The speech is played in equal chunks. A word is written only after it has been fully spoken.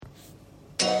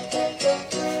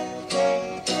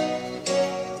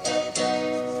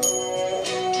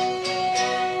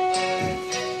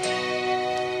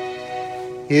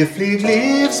If League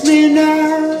leaves me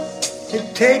now,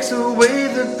 it takes away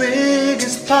the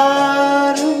biggest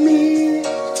part of me.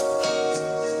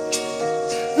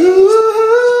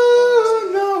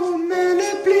 Ooh, no,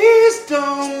 Manny, please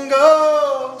don't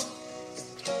go.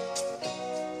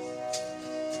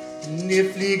 And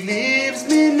if League leaves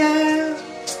me now,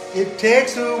 it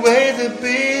takes away the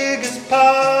biggest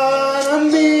part of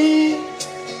me.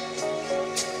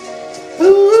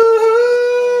 Ooh,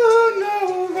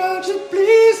 no, Roger,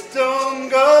 please don't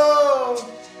go.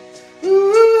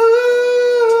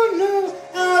 Ooh, no,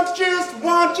 I just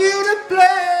want you to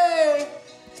play.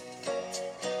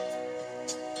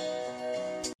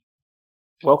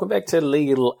 Welcome back to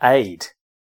Legal Aid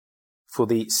for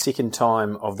the second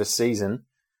time of the season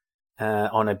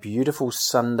on a beautiful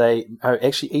Sunday,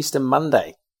 Easter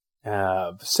Monday.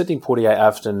 Sydney Portier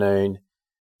afternoon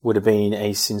would have been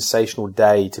a sensational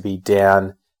day to be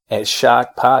down at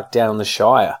Shark Park down in the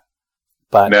Shire.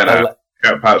 But No,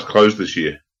 Shark Park's closed this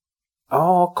year.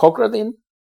 Oh, Cogra then?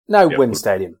 No, Yep. Wynn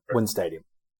Stadium. Wynn Stadium.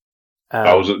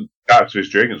 Was it Sharks vs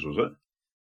Dragons, was it?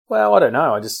 Well, I don't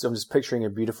know. I'm just picturing a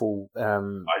beautiful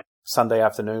Sunday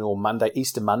afternoon or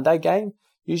Easter Monday game.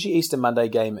 Usually Easter Monday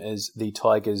game is the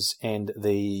Tigers and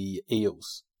the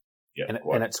Eels. Yeah,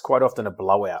 And it's quite often a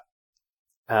blowout.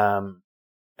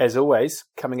 As always,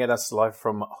 coming at us live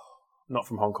from, not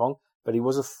from Hong Kong, but he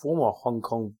was a former Hong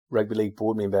Kong Rugby League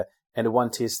board member and a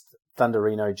one-test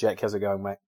Thunderino. Jack, how's it going,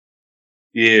 mate?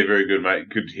 Yeah, very good, mate.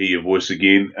 Good to hear your voice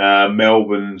again.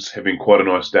 Melbourne's having quite a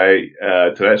nice day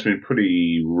today. It's been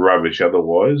pretty rubbish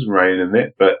otherwise, rain and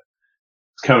that, but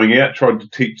it's coming out. Tried to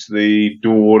teach the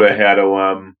daughter how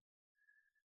to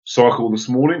cycle this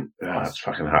morning. It's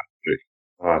fucking hard to do.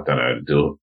 I don't know how to do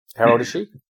it. How old is she?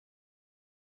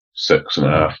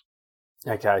 6.5.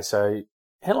 Okay, so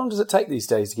how long does it take these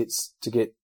days to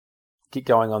get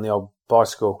going on the old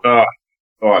bicycle? I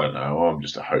don't know. I'm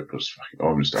just a hopeless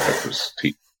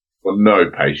teacher. Got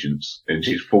no patience, and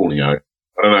she's falling out.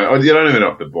 I don't know. I don't even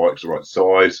know if the bike's the right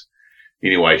size.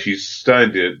 Anyway, she's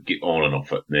starting to get on and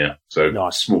off it now. So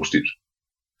nice. Small steps.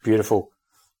 Beautiful.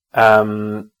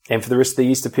 And for the rest of the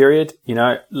Easter period,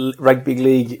 Rugby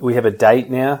League, we have a date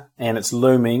now, and it's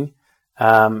looming.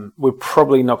 We're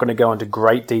probably not going to go into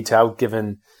great detail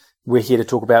given we're here to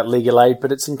talk about legal aid,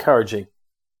 but it's encouraging.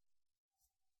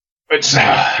 It's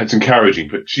encouraging,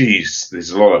 but geez, there's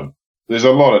a lot of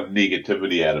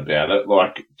negativity out about it.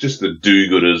 Like just the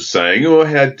do-gooders saying, "Oh,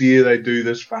 how dare they do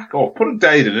this? Fuck off! Put a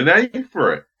date and an aim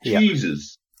for it." Yep.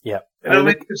 Jesus. Yeah.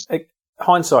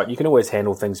 Hindsight, you can always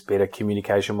handle things better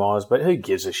communication-wise, but who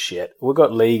gives a shit? We've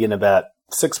got league in about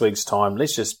 6 weeks' time.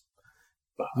 Let's just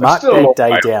mark that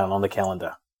day down on the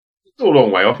calendar. It's still a long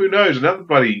way off. Who knows? Another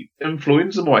bloody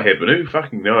influenza might happen. Who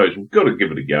fucking knows? We've got to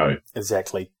give it a go.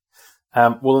 Exactly.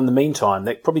 Well, in the meantime,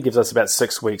 that probably gives us about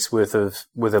 6 weeks worth of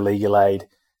legal aid.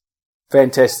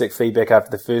 Fantastic feedback after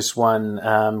the first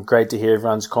one. Great to hear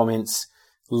everyone's comments.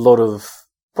 A lot of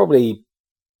probably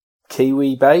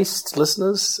Kiwi-based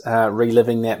listeners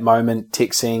reliving that moment,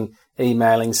 texting,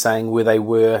 emailing, saying where they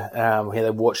were, how they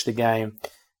watched the game.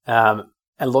 A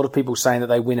lot of people saying that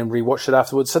they went and rewatched it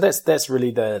afterwards. So that's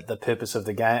really the purpose of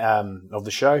the game of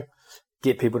the show.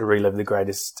 Get people to relive the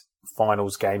greatest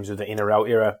finals games of the NRL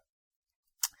era.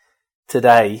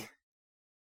 Today,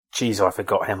 geez, I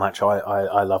forgot how much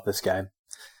I love this game.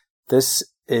 This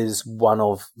is one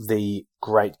of the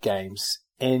great games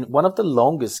and one of the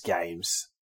longest games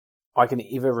I can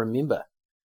ever remember.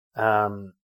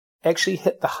 Actually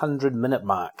hit the 100-minute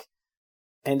mark.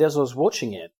 And as I was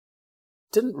watching it,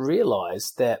 didn't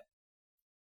realise that,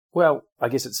 well, I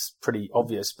guess it's pretty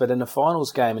obvious, but in a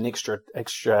finals game in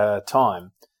extra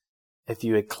time, if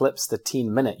you eclipse the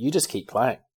 10-minute, you just keep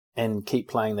playing. And keep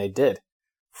playing they did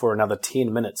for another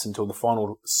 10 minutes until the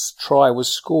final try was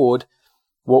scored.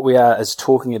 What we are is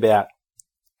talking about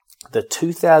the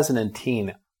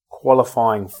 2010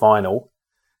 qualifying final.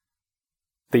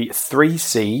 The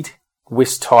 3-seed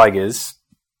West Tigers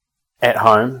at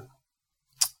home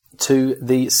to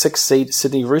the 6-seed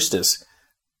Sydney Roosters.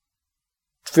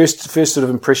 First sort of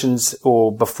impressions,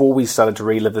 or before we started to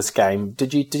relive this game,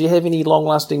 did you have any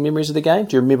long-lasting memories of the game?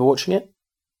 Do you remember watching it?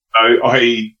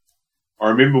 I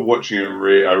remember watching it.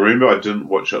 I remember I didn't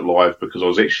watch it live because I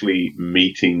was actually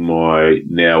meeting my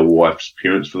now wife's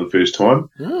parents for the first time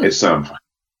at some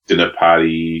dinner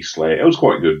party. It was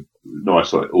quite good,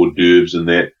 nice like hors d'oeuvres and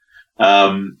that.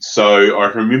 So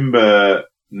I remember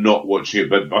not watching it,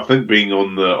 but I think being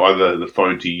on either the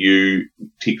phone to you,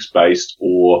 text based,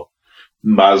 or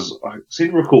Muzz. I seem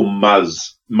to recall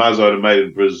Muzz. I'd have made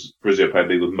in Brizzy played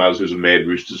league with Muzz, who's a mad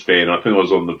Roosters fan. I think I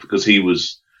was on because he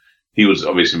was he was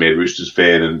obviously a Mad Roosters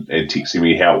fan and texting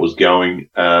me how it was going.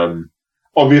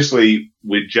 Obviously,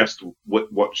 we just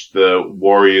watched the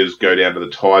Warriors go down to the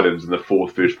Titans in the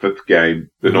 4th versus 5th game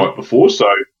the night before. So,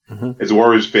 as a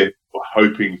Warriors fan, we're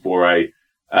hoping for a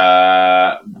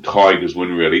Tigers win,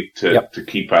 really, to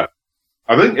keep up.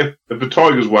 I think if the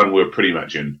Tigers won, we're pretty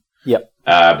much in. Yep.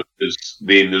 Because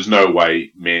then there's no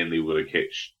way Manly would have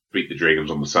beat the Dragons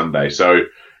on the Sunday. So,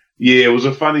 yeah, it was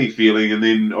a funny feeling. And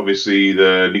then, obviously,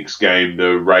 the next game,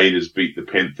 the Raiders beat the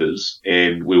Panthers,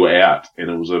 and we were out, and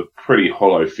it was a pretty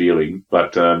hollow feeling.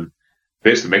 But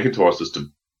that's the McIntyre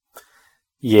system.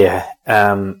 Yeah.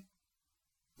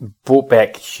 Brought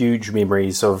back huge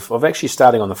memories of actually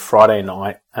starting on the Friday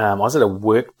night. I was at a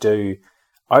work do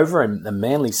over in the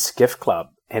Manly Skiff Club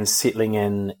and settling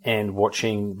in and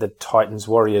watching the Titans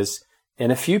Warriors.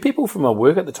 And a few people from my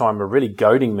work at the time were really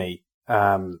goading me,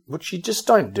 which you just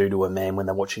don't do to a man when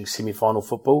they're watching semi-final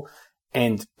football,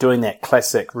 and doing that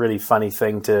classic really funny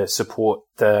thing to support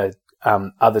the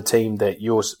other team that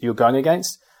you're going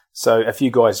against. So a few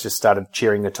guys just started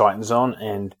cheering the Titans on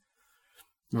and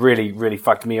really, really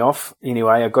fucked me off.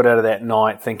 Anyway, I got out of that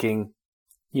night thinking,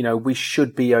 we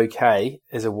should be okay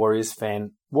as a Warriors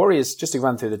fan. Warriors, just to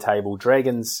run through the table,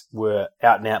 Dragons were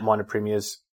out and out minor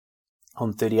premiers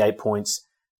on 38 points.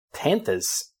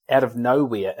 Panthers, out of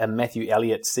nowhere, a Matthew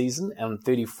Elliott season on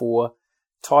 34.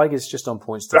 Tigers just on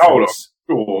points difference.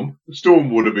 Storm. The Storm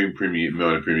would have been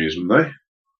minor premiers, wouldn't they?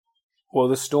 Well,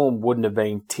 the Storm wouldn't have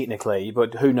been technically,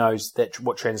 but who knows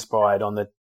what transpired on the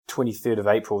 23rd of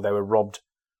April. They were robbed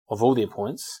of all their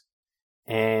points,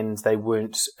 and they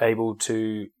weren't able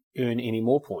to earn any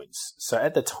more points. So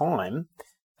at the time,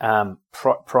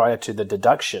 prior to the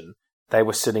deduction, they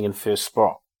were sitting in first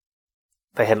spot.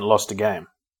 They hadn't lost a game.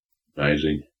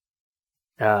 Amazing.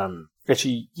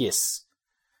 Actually, yes.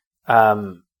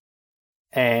 And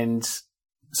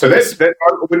so that's that.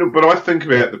 But I think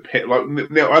about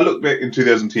now. I look back in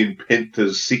 2010,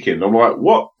 Panthers second. I'm like,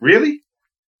 what? Really?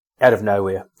 Out of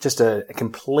nowhere, just a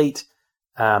complete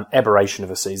aberration of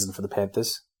a season for the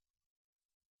Panthers.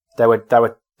 They were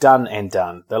done and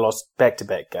done. They lost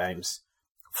back-to-back games,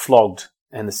 flogged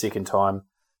in the second time.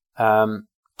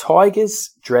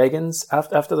 Tigers, Dragons,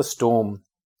 after the Storm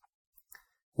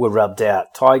were rubbed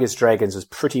out, Tigers, Dragons was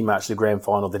pretty much the grand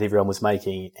final that everyone was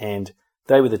making, and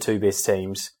they were the two best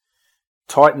teams.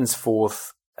 Titans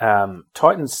fourth.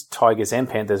 Titans, Tigers, and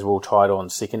Panthers were all tied on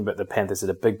second, but the Panthers had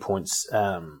a big points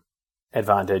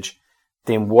advantage.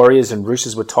 Then Warriors and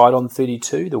Roosters were tied on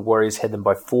 32. The Warriors had them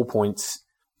by 4 points.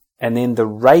 And then the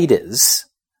Raiders,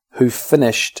 who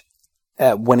finished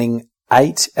winning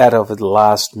 8 out of the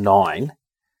last 9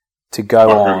 to go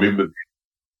on. I remember.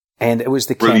 And it was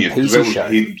the Campese show.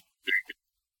 And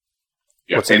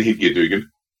Headgear Dugan.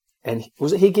 And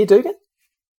was it Headgear Dugan?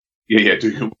 Yeah,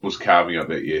 Dugan was carving up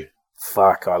that year.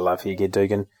 Fuck, I love Headgear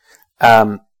Dugan.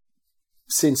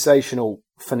 Sensational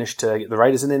finish to the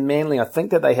Raiders. And then Manly, I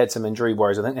think that they had some injury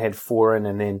worries. I think they had 4 in,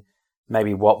 and then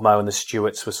maybe Watmo and the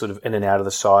Stewarts were sort of in and out of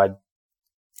the side,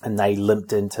 and they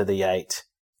limped into the 8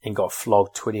 and got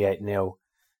flogged 28-0.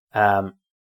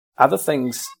 Other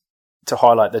things to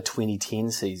highlight the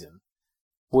 2010 season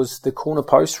was the corner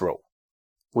post rule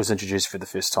was introduced for the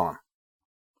first time.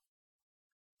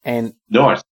 And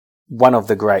nice. One of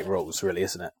the great rules, really,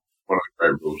 isn't it? One of the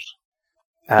great rules.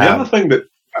 The other thing that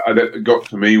got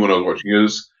to me when I was watching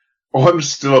is I'm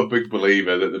still a big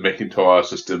believer that the McIntyre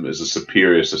system is a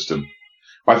superior system.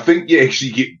 I think you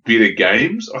actually get better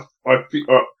games.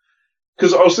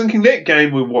 Because I was thinking that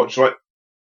game we watched,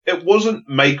 it wasn't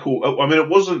it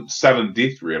wasn't sudden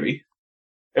death, really.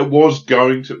 It was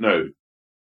going to, no.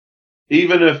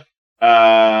 Even if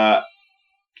the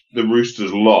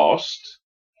Roosters lost,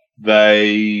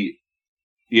 they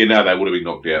would have been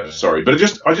knocked out. Sorry. But I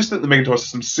just think the McIntyre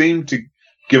system seemed to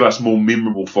give us more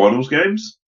memorable finals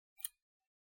games.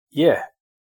 Yeah.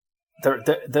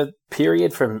 The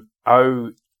period from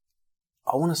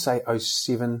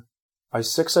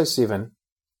 06, 07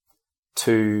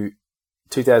 to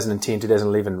 2010,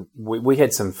 2011, we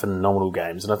had some phenomenal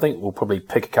games, and I think we'll probably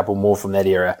pick a couple more from that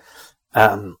era.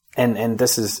 And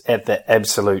this is at the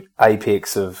absolute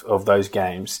apex of those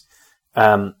games.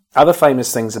 Other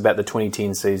famous things about the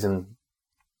 2010 season,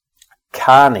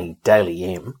 Carney, Daly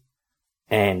M,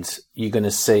 and you're going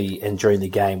to see during the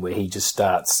game where he just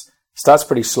starts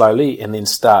pretty slowly and then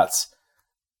starts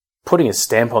putting a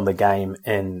stamp on the game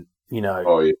and,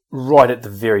 right at the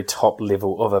very top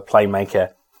level of a playmaker.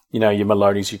 Your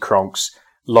Maloney's, your Cronks,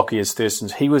 Lockyer's,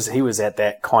 Thurstons. He was at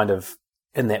that kind of,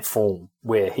 in that form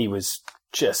where he was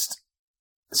just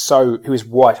he was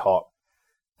white hot.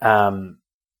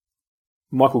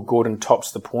 Michael Gordon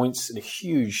tops the points in a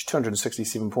huge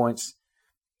 267 points.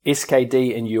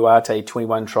 SKD and Uarte,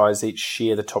 21 tries each,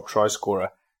 share the top try scorer.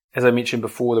 As I mentioned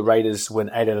before, the Raiders win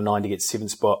 8 out of 9 to get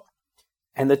 7th spot.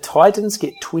 And the Titans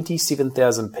get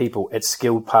 27,000 people at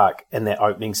Skilled Park in their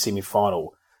opening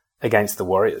semi-final against the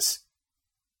Warriors.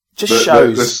 Just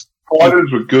shows... The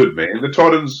Titans were good, man. The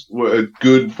Titans were a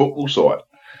good football side.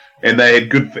 And they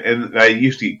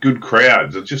used to get good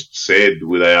crowds. It's just sad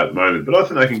where they are at the moment. But I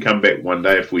think they can come back one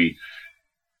day if we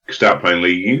start playing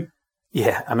league again.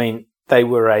 Yeah, I mean, they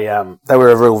were a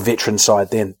real veteran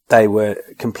side then. They were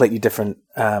completely different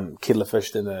kettle of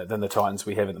fish than the Titans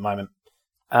we have at the moment.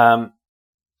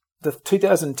 The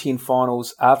 2010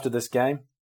 finals, after this game,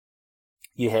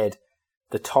 you had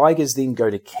the Tigers then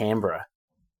go to Canberra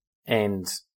and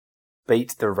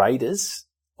beat the Raiders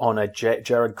on a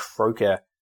Jared Croker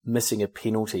missing a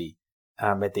penalty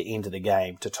at the end of the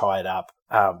game to tie it up,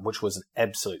 which was an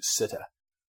absolute sitter.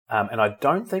 And I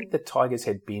don't think the Tigers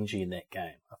had Benji in that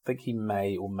game. I think he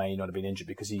may or may not have been injured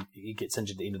because he gets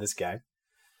injured at the end of this game.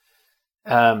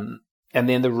 And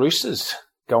then the Roosters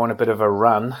go on a bit of a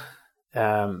run.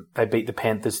 They beat the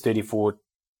Panthers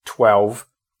 34-12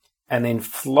 and then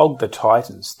flogged the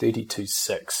Titans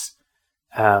 32-6.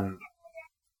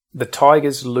 The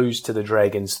Tigers lose to the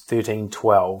Dragons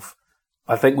 13-12.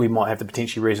 I think we might have to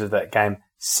potentially revisit that game.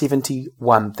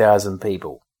 71,000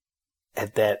 people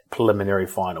at that preliminary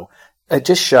final. It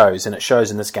just shows, and it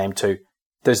shows in this game too,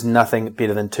 there's nothing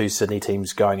better than two Sydney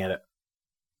teams going at it.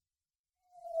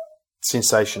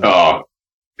 Sensational. Oh,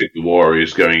 the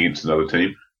Warriors going against another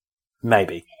team.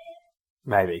 Maybe.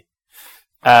 Any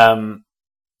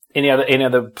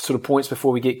other sort of points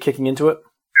before we get kicking into it?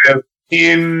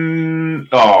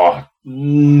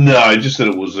 No, just that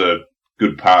it was a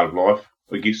good part of life,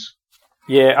 I guess.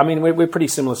 Yeah, I mean, we're pretty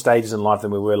similar stages in life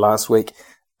than we were last week.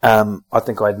 I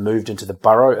think I'd moved into the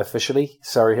borough officially,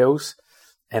 Surrey Hills,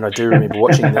 and I do remember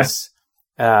watching this.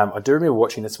 I do remember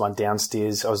watching this one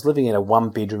downstairs. I was living in a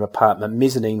one-bedroom apartment,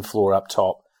 mezzanine floor up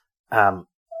top.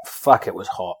 It was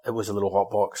hot. It was a little hot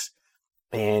box.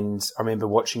 And I remember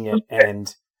watching it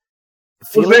and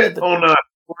feeling... Was that on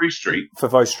Forest Street?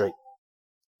 Favaux Street.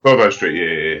 Favaux Street,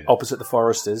 yeah. Opposite the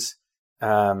Foresters.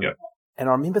 Yep. And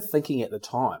I remember thinking at the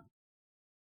time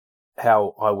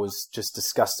how I was just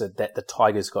disgusted that the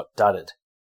Tigers got dudded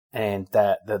and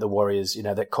that the Warriors,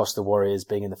 that cost the Warriors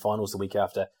being in the finals the week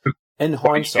after. In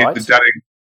hindsight... The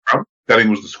dudding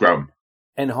was the scrum.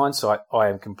 In hindsight, I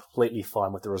am completely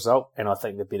fine with the result, and I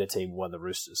think the better team won the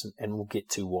Roosters, and we'll get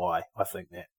to why I think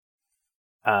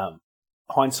that.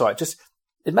 Hindsight,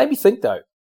 it made me think though,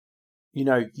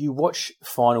 you watch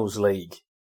finals league,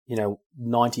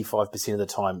 95% of the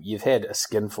time you've had a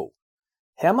skinful.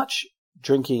 How much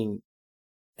drinking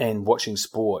and watching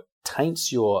sport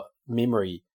taints your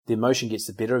memory, the emotion gets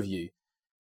the better of you.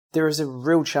 There is a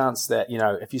real chance that,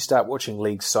 if you start watching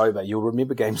league sober, you'll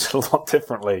remember games a lot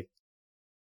differently.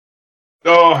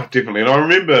 Oh, definitely. And I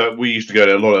remember we used to go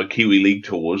to a lot of Kiwi League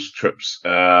tours, trips,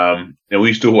 and we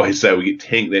used to always say we get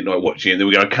tanked that night watching it, and then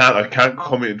we go, I can't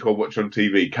comment until I watch it on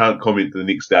TV, can't comment the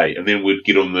next day, and then we'd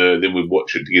then we'd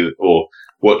watch it together, or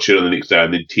watch it on the next day,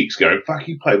 and then text going, fuck,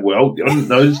 you played well. I didn't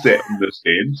notice that in the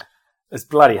stands. It's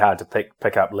bloody hard to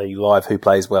pick up league live who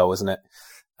plays well, isn't it?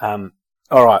 All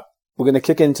right, we're going to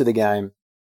kick into the game.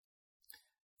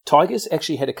 Tigers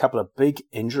actually had a couple of big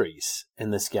injuries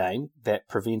in this game that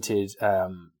prevented,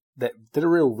 that did a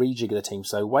real rejig of the team.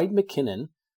 So Wade McKinnon,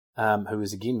 who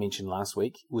was again mentioned last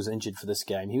week, was injured for this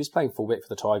game. He was playing fullback for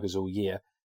the Tigers all year.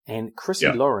 And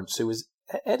Chrissy Lawrence, who was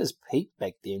at his peak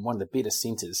back then, one of the better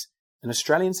centres, an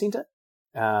Australian centre,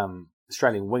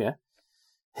 Australian winger,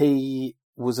 he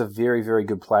was a very, very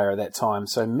good player at that time.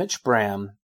 So Mitch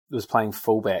Brown was playing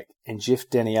fullback and Jeff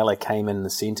Daniela came in the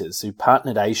centres, who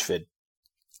partnered Ashford.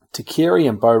 Takiri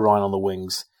and Bo Ryan on the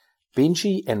wings,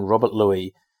 Benji and Robert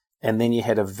Louis, and then you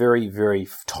had a very, very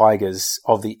Tigers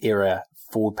of the era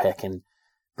forward pack in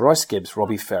Bryce Gibbs,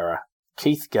 Robbie Farah,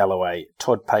 Keith Galloway,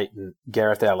 Todd Payton,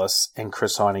 Gareth Ellis, and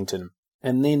Chris Heinington.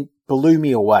 And then blew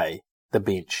me away, the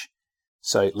bench.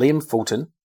 So Liam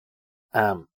Fulton,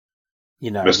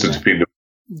 Mr. Dependable.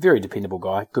 Very dependable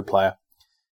guy, good player.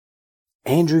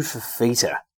 Andrew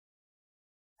Fafita,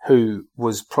 who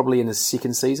was probably in his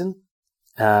second season.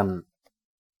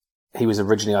 He was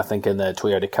originally, I think, in the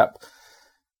Toyota Cup.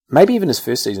 Maybe even his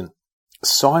first season.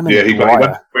 Simon Dwyer. He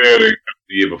went the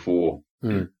year before.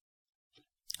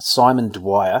 Simon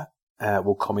Dwyer,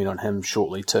 we'll comment on him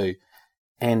shortly too.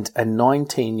 And a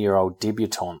 19-year-old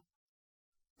debutant,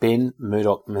 Ben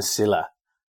Murdoch-Masila.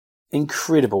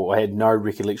 Incredible. I had no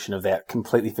recollection of that.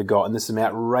 Completely forgotten. There's some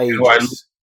outrageous...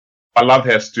 I love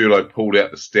how Sterlo pulled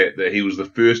out the stat that he was the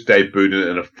first debutant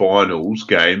in a finals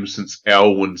game since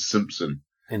Alwyn Simpson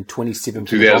in 27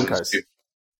 for the Broncos.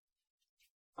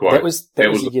 That was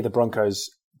the year the Broncos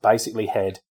basically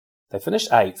they finished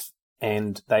 8th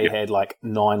and they had like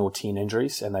 9 or 10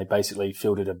 injuries and they basically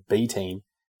fielded a B team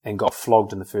and got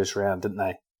flogged in the first round, didn't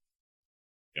they?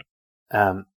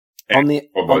 Yeah.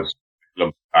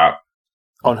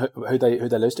 On who they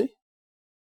lose to?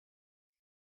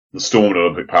 The Storm at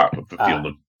Olympic Park for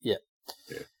Fielding. Yeah.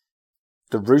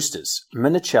 The Roosters,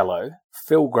 Minicello,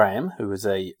 Phil Graham, who was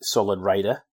a solid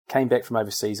Raider, came back from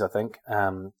overseas, I think.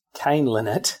 Kane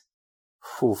Linnett.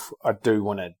 I do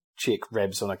want to check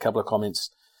Rabs on a couple of comments.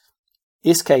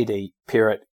 SKD,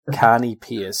 Perrott, Carney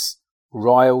Pierce,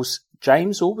 Riles,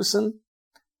 James Orbison,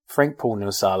 Frank Paul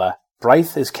Nusala,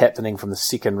 Braith is captaining from the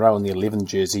second row in the 11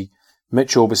 jersey,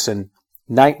 Mitch Orbison,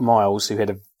 Nate Miles, who had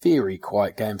a very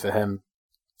quiet game for him,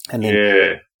 and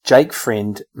then Jake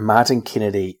Friend, Martin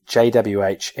Kennedy,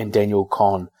 JWH, and Daniel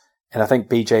Conn. And I think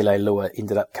BJ Leilua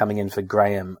ended up coming in for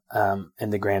Graham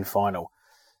in the grand final.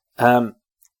 Getting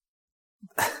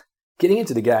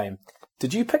into the game,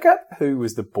 did you pick up who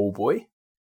was the ball boy?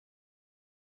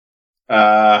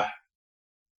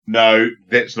 No,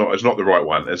 it's not the right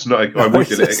one. It's not. I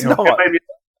looked at it. Maybe,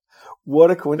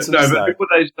 what a coincidence. No, but what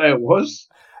did they say it was?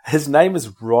 His name is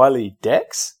Riley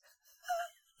Dax.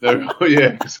 No, yeah,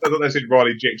 because I thought they said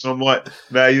Riley Jackson. I'm like,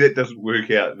 no, that doesn't work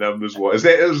out numbers wise.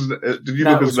 Did you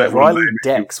look at that Riley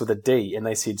Dax with a D, and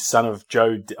they said son of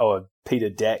Peter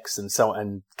Dax and so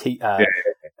on,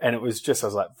 and it was just, I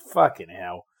was like, fucking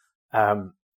hell.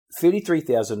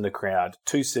 33,000 in the crowd,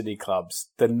 2 city clubs.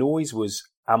 The noise was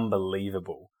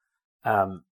unbelievable.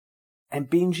 And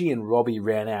Benji and Robbie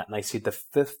ran out, and they said the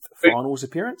 5th finals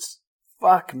appearance.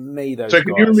 Fuck me, those guys. So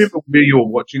can you remember where you were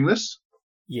watching this?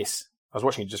 Yes. I was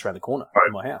watching it just around the corner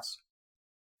in my house.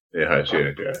 Yeah.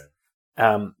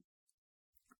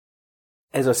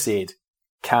 As I said,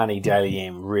 Carney Daly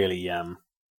M really,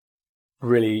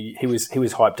 he was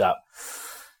hyped up.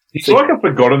 He's like a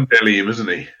forgotten Daly M, isn't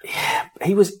he? Yeah,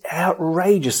 he was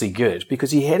outrageously good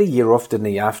because he had a year off, didn't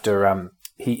he? After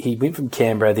he went from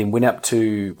Canberra, then went up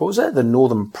to what was that? The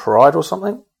Northern Pride or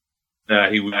something? No,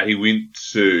 he went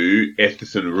to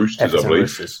Atherton Roosters, I believe.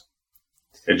 Roosters.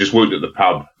 And just worked at the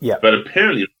pub. Yeah. But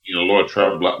apparently in a lot of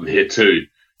trouble up there too.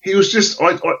 He was just,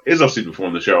 as I've said before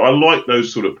on the show, I like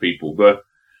those sort of people.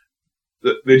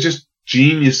 They're just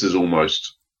geniuses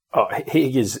almost. Oh,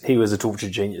 he was a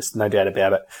tortured genius, no doubt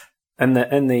about it. In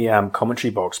the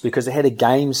commentary box, because they had a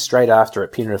game straight after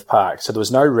at Penrith Park, so there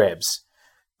was no Rabs,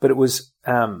 but it was,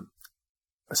 there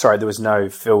was no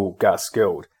Phil Gus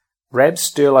Gild. Rabs,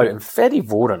 Sterlo, and Fatty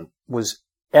Vorden was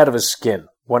out of his skin.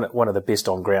 One of the best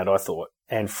on ground, I thought.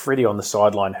 And Freddie on the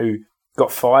sideline, who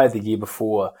got fired the year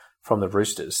before from the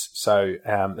Roosters. So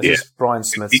this is Brian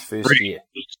Smith's first year.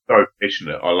 Was so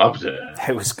passionate. I loved it.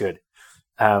 It was good.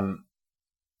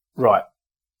 Right.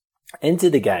 Into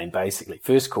the game, basically.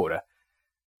 First quarter.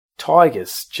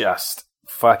 Tigers just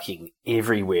fucking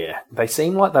everywhere. They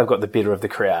seem like they've got the better of the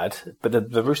crowd, but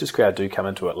the Roosters crowd do come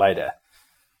into it later.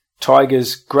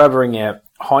 Tigers grubbering out.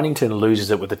 Heinington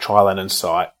loses it with the try line in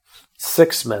sight.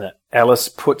 6 minute, Ellis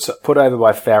put over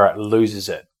by Farrett, loses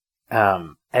it.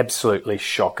 Absolutely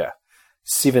shocker.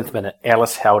 7th minute,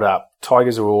 Ellis held up.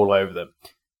 Tigers are all over them.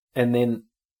 And then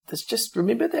there's just,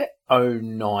 remember that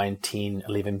 09, 10,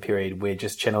 11 period where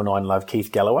just Channel 9 loved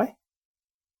Keith Galloway?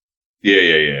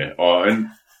 Yeah. Oh, and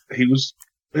he was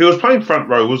playing front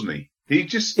row, wasn't he? He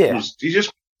just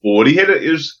bored.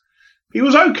 He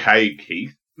was okay,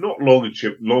 Keith. Not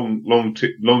longevity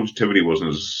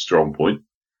wasn't a strong point.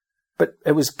 But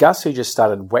it was Gus who just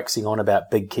started waxing on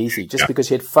about Big Keithy just because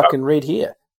he had fucking red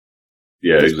hair.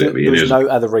 Yeah, exactly. There was no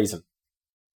other reason.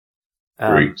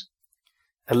 Great.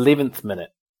 11th minute.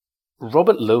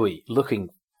 Robert Louis looking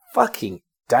fucking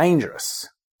dangerous.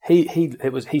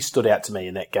 He stood out to me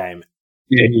in that game.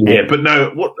 Yeah. But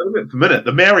no, for a minute.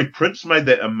 The Maori Prince made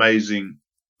that amazing.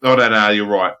 Oh, no, you're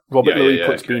right. Robert Louis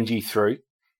puts Benji through.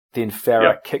 Then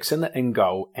Farah kicks in the in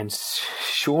goal, and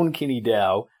Sean Kenny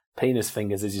Dow, penis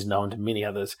fingers as he's known to many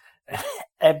others,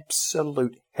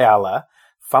 absolute howler,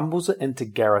 fumbles it into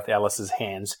Gareth Ellis's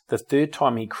hands. The 3rd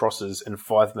time he crosses in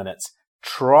 5 minutes.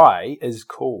 Try is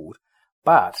called,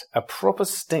 but a proper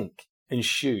stink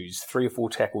ensues 3 or 4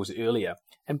 tackles earlier.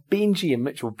 And Benji and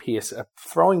Mitchell Pearce are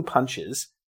throwing punches.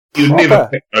 You never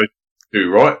pick those two,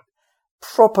 right?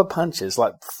 Proper punches,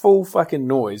 like full fucking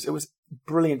noise. It was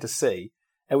brilliant to see.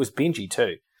 It was Benji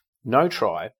too. No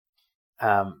try.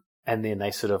 And then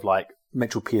they sort of like,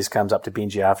 Mitchell Pearce comes up to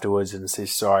Benji afterwards and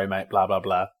says, sorry, mate, blah, blah,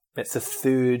 blah. That's the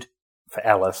 3rd for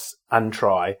Ellis,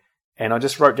 untry. And I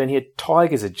just wrote down here,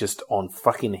 Tigers are just on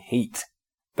fucking heat.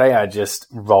 They are just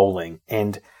rolling.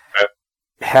 And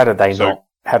how did they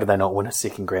not win a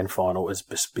second grand final is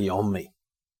just beyond me.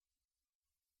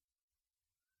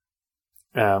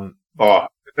 That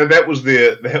was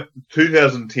their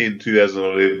 2010,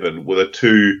 2011 were the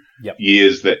two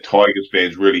years that Tigers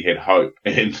fans really had hope.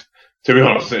 And to be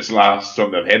honest, that's the last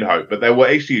time they've had hope. But they were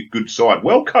actually a good side,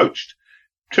 well coached.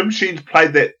 Tim Sheens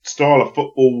played that style of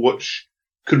football which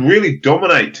could really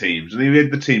dominate teams, and he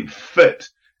had the team fit.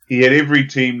 He had every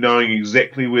team knowing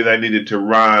exactly where they needed to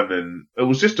run, and it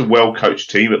was just a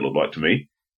well-coached team, it looked like to me.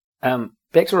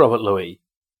 Back to Robert Louis.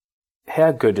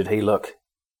 How good did he look?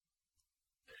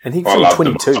 And he's only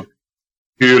 22.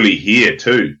 Early here,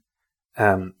 too.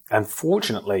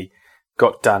 Unfortunately,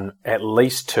 got done at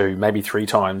least 2, maybe 3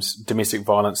 times domestic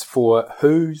violence for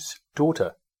whose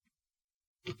daughter?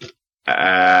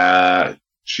 I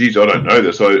don't know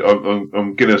this.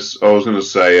 I was gonna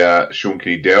say Sean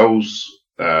Kenny Dowell's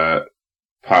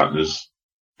partner's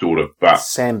daughter, but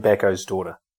Sam Becko's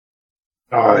daughter.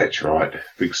 Oh, that's right,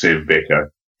 big Sam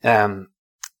Becko.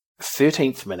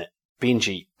 13th minute,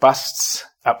 Benji busts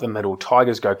up the middle.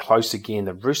 Tigers go close again.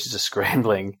 The Roosters are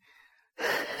scrambling,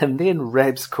 and then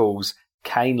Rabs calls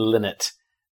Kane Linnett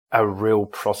a real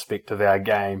prospect of our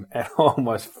game, and I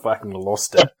almost fucking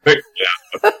lost it.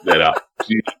 That up.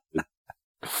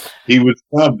 He was.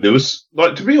 There was,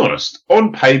 like, to be honest,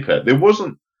 on paper, they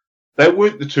weren't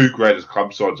the 2 greatest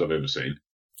club sides I've ever seen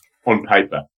on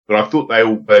paper, but I thought they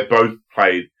both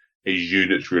played as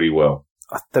units really well.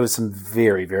 There were some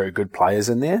very, very good players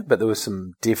in there, but there were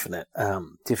some definite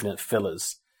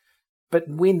fillers. But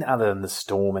when, other than the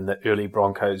Storm and the early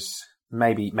Broncos,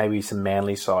 maybe some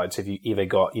Manly sides, have you ever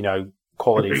got,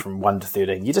 quality from 1 to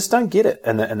 13? You just don't get it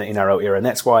in the NRL era, and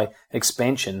that's why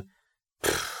expansion.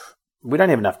 We don't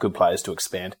have enough good players to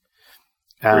expand.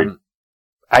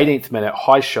 18th minute,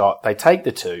 high shot. They take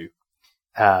the 2.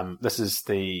 This is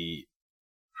the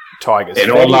Tigers. And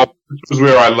this was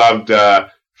where I loved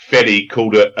Fatty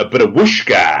called it a bit of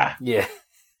whooshka. Yeah.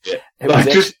 It was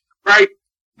just great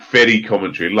Fatty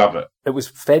commentary. Love it. It was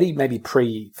Fatty maybe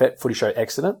pre-Fat Footy Show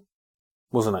accident,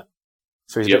 wasn't it?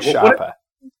 So he's a bit sharper.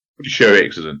 Footy Show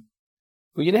accident.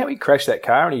 Well, you know how he crashed that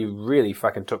car and he really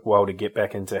fucking took a while to get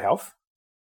back into health?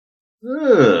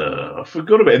 I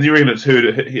forgot about it. And you reckon it's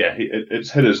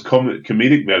hit his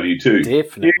comedic value too.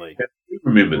 Definitely. Yeah, I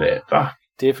remember that. Fuck.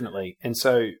 Definitely. And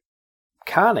so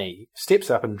Carney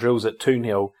steps up and drills it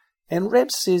 2-0, and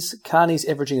Rabs says Carney's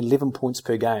averaging 11 points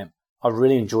per game. I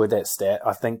really enjoyed that stat.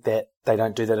 I think that they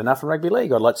don't do that enough in rugby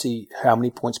league. I'd like to see how many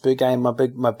points per game my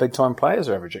big time players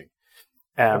are averaging.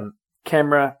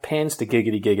 Camera pans to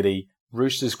giggity,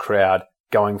 Roosters crowd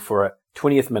going for it.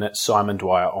 20th minute, Simon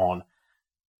Dwyer on.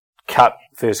 Cut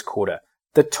first quarter.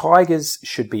 The Tigers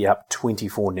should be up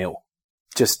 24-0.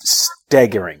 Just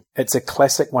staggering. It's a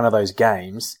classic one of those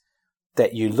games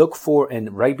that you look for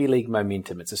in rugby league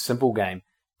momentum. It's a simple game.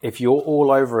 If you're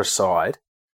all over a side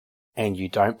and you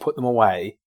don't put them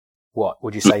away, what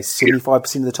would you say?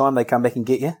 75% of the time they come back and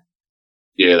get you?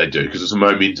 Yeah, they do, because it's a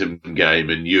momentum game,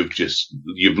 and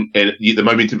the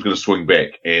momentum's going to swing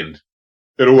back, and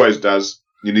it always does.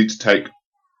 You need to take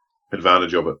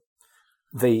advantage of it.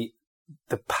 The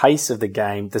pace of the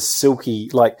game, the silky,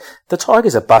 the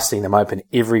Tigers are busting them open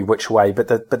every which way, but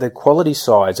the quality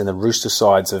sides and the Rooster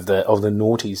sides of the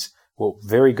Naughties were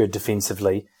very good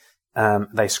defensively.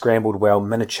 They scrambled well.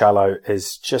 Minicello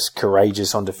is just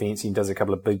courageous on defence. He does a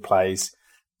couple of big plays.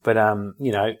 But,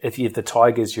 if you're the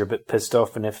Tigers, you're a bit pissed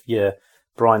off. And if you're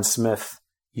Brian Smith,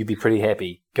 you'd be pretty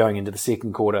happy going into the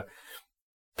second quarter.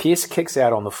 Pearce kicks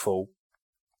out on the full.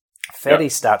 Fatty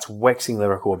starts waxing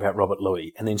lyrical about Robert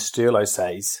Louis. And then Sterlo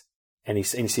says, and he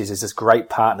says, there's this great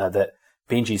partner that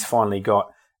Benji's finally got.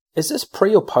 Is this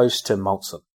pre or post Tim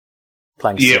Moulton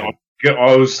playing? Yeah,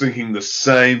 I was thinking the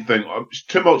same thing.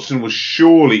 Tim Moulton was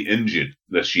surely injured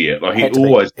this year. He did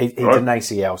an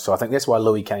ACL, so I think that's why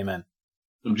Louis came in.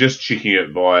 I'm just checking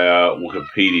it via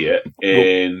Wikipedia,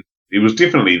 and he was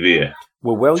definitely there.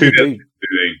 Well, you do.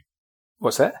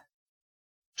 What's that?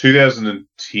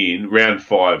 2010, round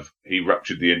 5, he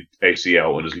ruptured the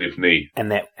ACL in his left knee.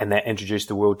 And that introduced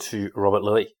the world to Robert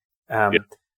Louis.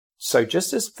 So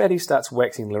just as Fatty starts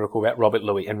waxing lyrical about Robert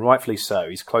Louis, and rightfully so,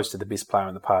 he's close to the best player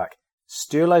in the park,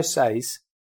 Sterlo says,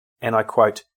 and I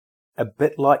quote, a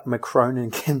bit like Macron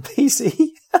and Campese.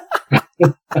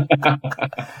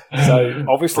 So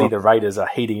obviously the Raiders are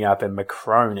heating up, and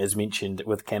Macron is mentioned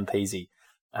with Campese.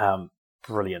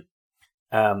 Brilliant.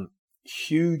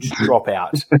 huge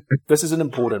dropout. This is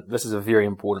a very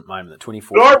important moment.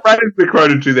 24. I rated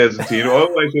McCrone in 2010. I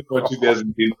always had my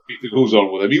 2010 technicals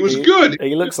on with him. He was good.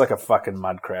 He looks like a fucking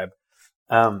mud crab.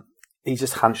 He's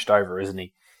just hunched over, isn't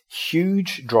he?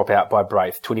 Huge dropout by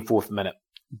Braith, 24th minute.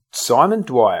 Simon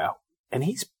Dwyer, and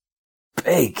he's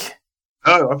big.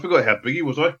 Oh, I forgot how big he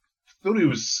was. I thought he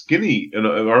was skinny, and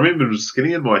I remember he was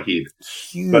skinny in my head.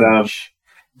 Huge. But,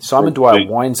 Simon Dwyer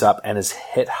winds up and is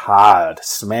hit hard,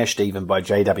 smashed even by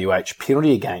JWH.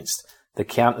 Penalty against. The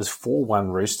count is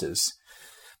 4-1 Roosters.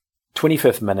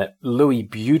 25th minute, Louis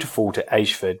beautiful to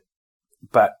Ashford,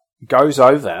 but goes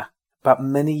over, but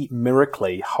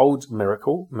miraculously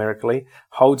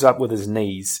holds up with his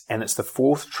knees, and it's the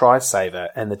fourth try saver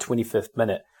in the 25th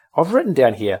minute. I've written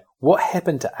down here, what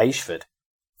happened to Ashford?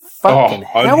 Fucking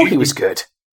hell, he was good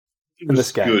in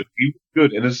this game. He was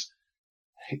good, and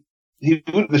he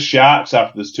went to the Sharks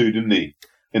after this too, didn't he?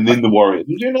 And then the Warriors.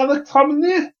 Was there another club in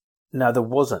there? No, there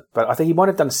wasn't. But I think he might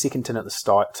have done Secondton at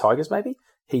the Tigers, maybe.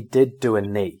 He did do a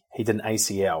knee. He did an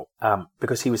ACL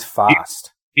because he was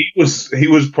fast. He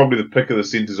was probably the pick of the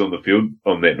centres on the field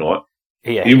on that night.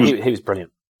 Yeah, he was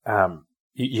brilliant.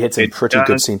 You had some pretty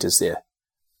good centres there.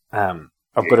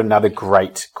 I've got another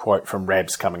great quote from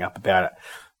Rabs coming up about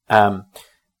it.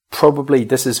 Probably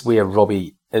this is where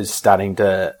Robbie is starting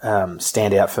to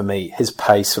stand out for me, his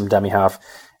pace from dummy half.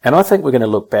 And I think we're going to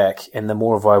look back, and the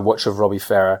more of I watch of Robbie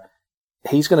Farah,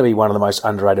 he's going to be one of the most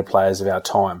underrated players of our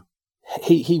time.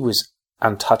 He was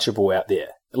untouchable out there.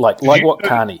 Like what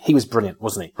Carney. He was brilliant,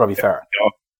 wasn't he, Robbie Farah?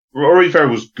 Robbie Farah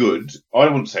was good. I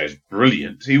wouldn't say he's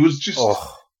brilliant. He was just...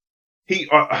 It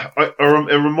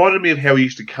reminded me of how he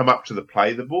used to come up to the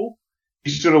play of the ball.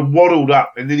 He sort of waddled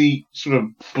up and then he sort of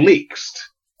flexed.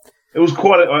 It was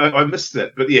quite... I missed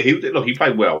it. But yeah, he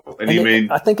played well.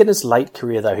 I think in his late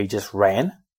career, though, he just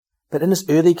ran. But in his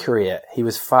early career, he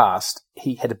was fast.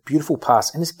 He had a beautiful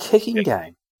pass. And his kicking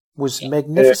game was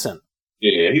magnificent.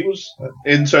 Yeah, he was.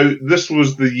 And so this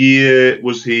was the year,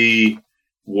 was he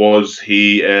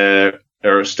a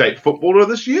state footballer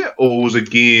this year, or was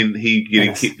again he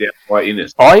getting kicked out by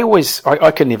Ennis?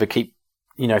 I could never keep,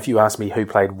 if you ask me who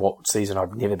played what season,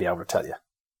 I'd never be able to tell you.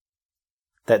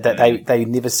 That they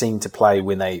never seemed to play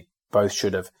when they both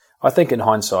should have. I think in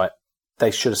hindsight,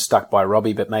 they should have stuck by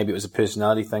Robbie, but maybe it was a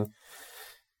personality thing.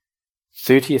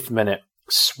 30th minute.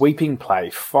 Sweeping play.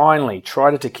 Finally,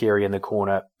 tried to Takiri in the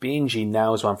corner. Benji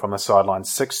nails one from the sideline,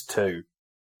 6-2.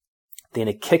 Then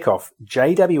a kickoff.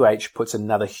 JWH puts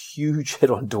another huge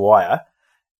hit on Dwyer.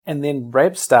 And then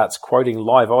Rab starts quoting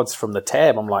live odds from the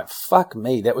tab. I'm like, fuck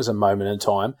me, that was a moment in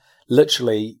time.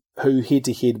 Literally, who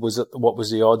head-to-head was it? What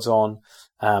was the odds on?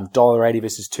 $1.80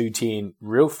 versus $2.10.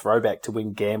 Real throwback to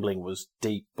when gambling was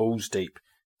deep, balls deep.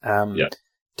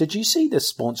 Did you see the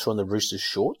sponsor on the Roosters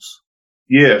shorts?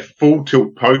 Yeah, Full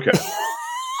Tilt Poker.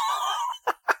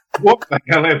 What the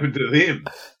hell happened to them?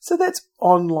 So that's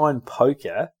online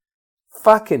poker.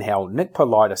 Fucking hell, Nick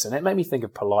Politis, and that made me think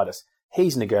of Politis.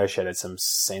 He's negotiated some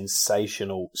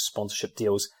sensational sponsorship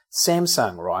deals.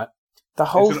 Samsung, right? The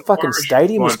whole fucking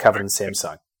stadium was covered in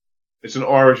Samsung. It's an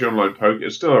Irish online poker.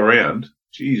 It's still around.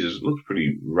 Jesus, it looks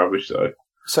pretty rubbish though.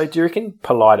 So do you reckon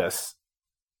Politis,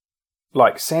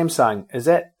 like Samsung,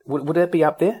 would that be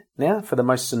up there now for the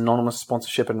most synonymous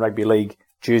sponsorship in rugby league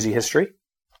jersey history?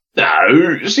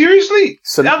 No, seriously?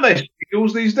 Aren't they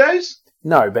skills these days?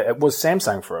 No, but it was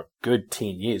Samsung for a good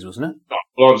 10 years, wasn't it?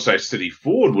 Well, I'd say City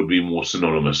Ford would be more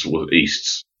synonymous with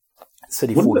Easts.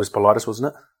 City Ford was Politis,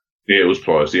 wasn't it? Yeah, it was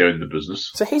Politis. He owned the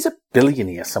business. So he's a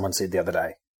billionaire, someone said the other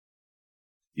day.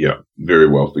 Yeah, very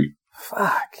wealthy.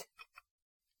 Fuck.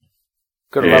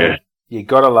 Gotta love him. You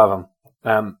gotta love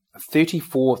him.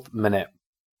 34th minute.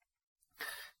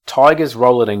 Tigers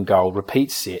roll it in goal,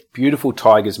 repeat set, beautiful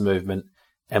Tigers movement,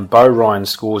 and Bo Ryan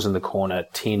scores in the corner,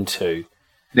 10-2.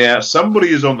 Now, somebody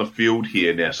is on the field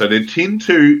here now. So they're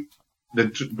 10-2.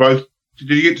 Both. Did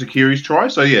you get to Kiri's try?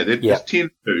 So yeah, it's 10-2.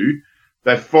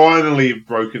 They finally have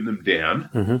broken them down.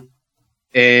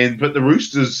 Mm-hmm. But the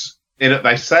Roosters, and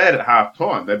they say it at half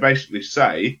time, they basically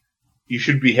say, you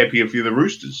should be happy if you're the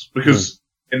Roosters. Because,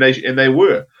 and they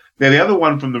were. Now, the other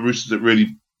one from the Roosters that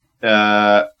really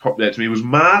popped out to me was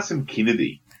Martin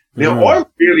Kennedy. Now, I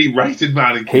really rated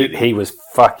Martin Kennedy. He was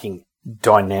fucking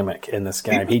dynamic in this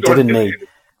game. He did a knee,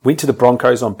 went to the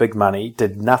Broncos on big money,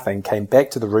 did nothing, came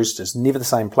back to the Roosters, never the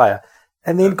same player,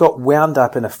 and then got wound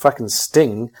up in a fucking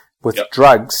sting with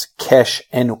drugs, cash,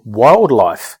 and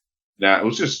wildlife. No, it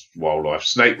was just wildlife.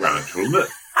 Snake ranch, wasn't it?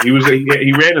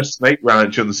 He ran a snake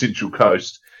ranch on the Central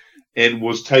Coast and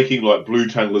was taking like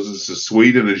blue-tongue lizards to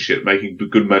Sweden and shit, making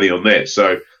good money on that.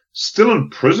 So still in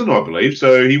prison, I believe.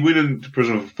 So he went into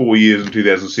prison for 4 years in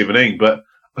 2017. But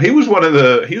he was one of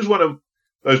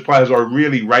those players I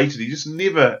really rated. He just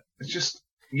never. It's just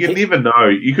you never know.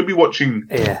 You could be watching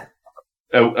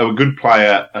a good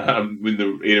player when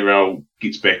the NRL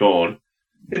gets back on.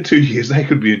 In 2 years, they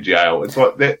could be in jail. It's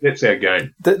like that's our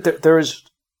game. There is.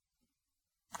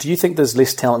 Do you think there's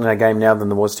less talent in our game now than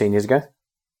there was 10 years ago?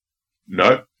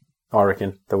 No. I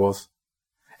reckon there was.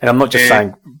 And I'm not just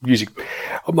I'm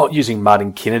not using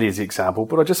Martin Kennedy as an example,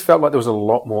 but I just felt like there was a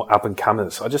lot more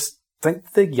up-and-comers. I just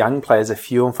think the young players are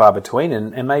few and far between,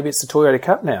 and maybe it's the Toyota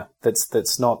Cup now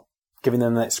that's not giving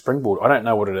them that springboard. I don't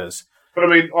know what it is. But I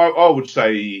mean, I would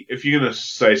say, if you're going to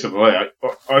say something like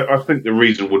that, I think the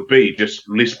reason would be just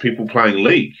less people playing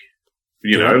league.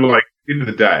 You know, like, at the end of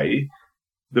the day,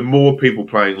 the more people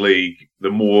playing league, the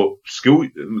more skill you're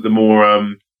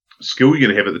going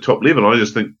to have at the top level. I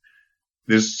just think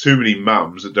there's too many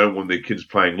mums that don't want their kids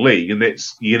playing league, and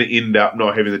you're going to end up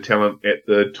not having the talent at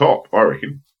the top, I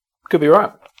reckon. Could be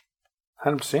right.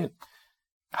 100%.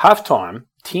 Half-time,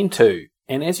 10-2.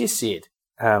 And as you said,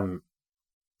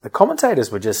 the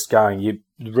commentators were just going,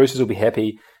 the Roosters will be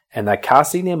happy, and they're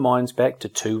casting their minds back to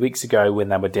 2 weeks ago when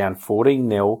they were down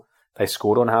 14-0. They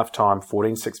scored on half-time,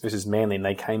 14-6 versus Manly, and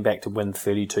they came back to win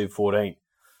 32-14.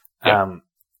 Yeah.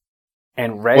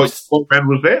 And Rabs... What round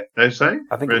was that, they say?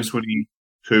 I think round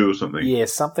 22 or something. Yeah,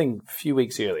 something a few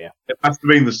weeks earlier. It must have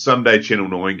been the Sunday Channel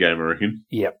 9 game, I reckon.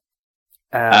 Yep.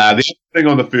 The other thing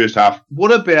on the first half,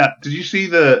 what about, did you see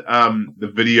the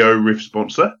video ref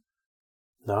sponsor?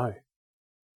 No.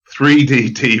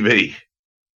 3D TV.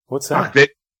 What's that? Fuck that.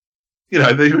 You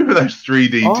know, remember those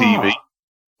 3D TV?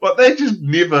 But they just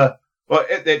never, like,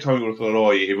 at that time you would have thought,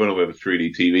 oh yeah, everyone will have a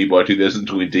 3D TV by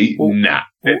 2020. Nah.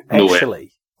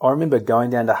 Actually, I remember going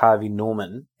down to Harvey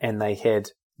Norman and they had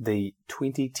the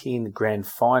 2010 grand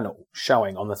final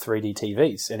showing on the 3D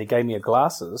TVs, and he gave me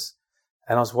glasses,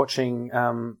 and I was watching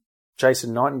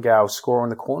Jason Nightingale score in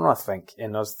the corner, I think,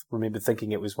 and I remember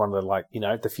thinking it was one of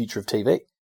the, the future of TV.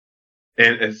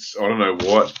 And I don't know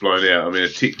why it's blown out. I mean, a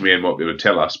tech man might be able to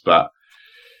tell us, but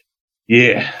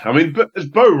yeah. I mean, but is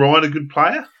Beau Ryan a good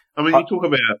player? I mean, you talk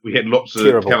about, we had lots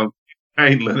of talent.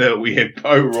 Kane Linnell, we had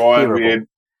Beau Ryan, we had,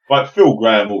 like, Phil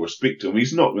Graham, all respect to him.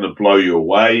 He's not going to blow you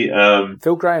away.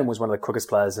 Phil Graham was one of the quickest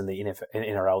players in the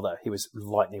NRL, though. He was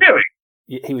lightning. Really?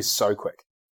 He was so quick.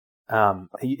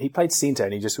 He played centre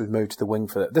and he just was moved to the wing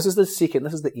for that. This is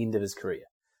the end of his career.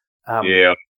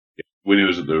 Yeah. When he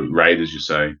was at the Raiders, you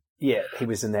say. Yeah, he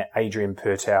was in that Adrian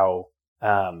Pertell,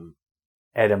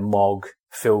 Adam Mogg,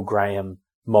 Phil Graham,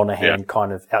 Monaghan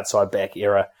kind of outside back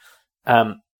era.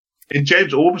 And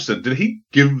James Orbison, did he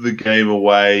give the game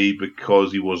away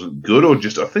because he wasn't good, or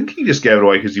I think he just gave it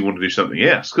away because he wanted to do something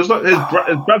else? Because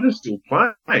his brother's still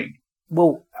playing.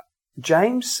 Well,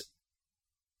 James,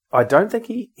 I don't think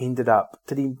he ended up.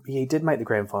 He did make the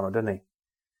grand final, didn't he?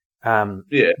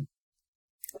 Yeah.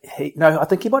 I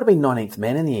think he might have been 19th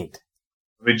man in the end.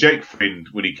 I mean, Jake Friend,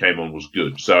 when he came on, was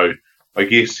good. So I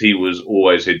guess he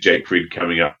always had Jake Friend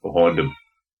coming up behind him.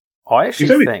 I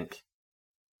actually think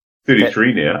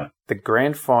 33 now. The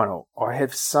grand final, I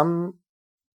have some.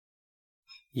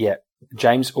 Yeah,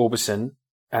 James Orbison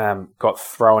got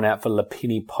thrown out for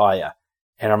Lapini Paya,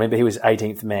 and I remember he was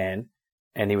 18th man,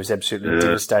 and he was absolutely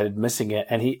devastated, missing it.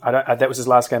 And that was his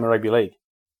last game of rugby league.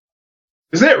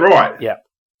 Is that right? Yeah.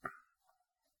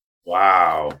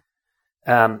 Wow.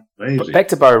 But back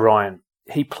to Beau Ryan.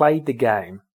 He played the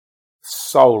game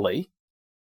solely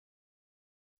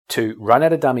to run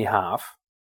out a dummy half,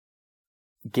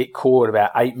 get caught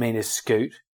about 8 metres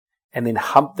scoot, and then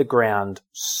hump the ground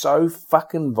so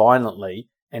fucking violently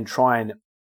and try and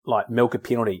milk a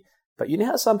penalty. But you know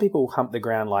how some people hump the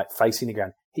ground facing the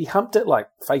ground? He humped it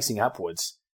facing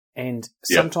upwards, and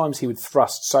sometimes he would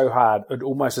thrust so hard,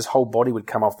 almost his whole body would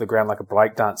come off the ground like a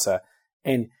break dancer.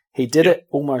 And he did it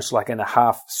almost in a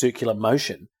half circular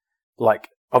motion.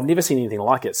 I've never seen anything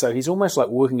like it. So he's almost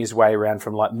working his way around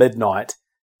from midnight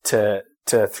to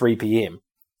 3 p.m.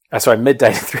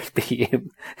 Midday to 3 p.m.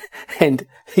 And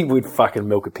he would fucking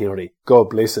milk a penalty. God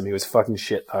bless him. He was fucking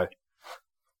shit though.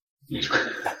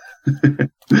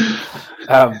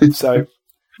 So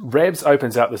Rabs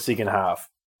opens up the second half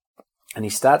and he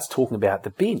starts talking about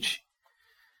the bench.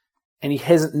 And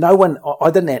I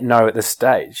didn't know at this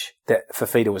stage that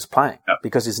Fafita was playing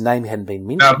because his name hadn't been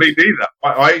mentioned. No, me neither.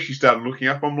 I actually started looking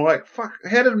up. I'm like, fuck,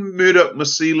 how did Murdoch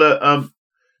Masila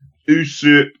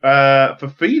usurp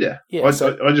Fafita? Yeah, I just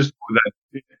thought that.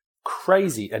 Yeah.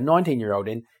 Crazy. A 19-year-old,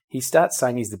 and he starts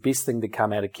saying he's the best thing to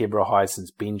come out of Kebra High since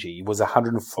Benji. He was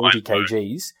 140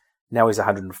 kgs. Now he's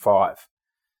 105.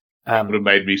 It would have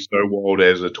made me so wild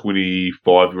as a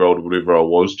 25-year-old or whatever I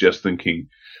was, just thinking,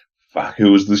 fuck,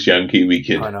 who was this young Kiwi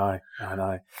kid? I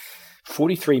know.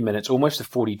 43 minutes, almost a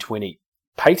 40-20.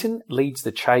 Payton leads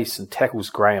the chase and tackles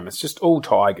Graham. It's just all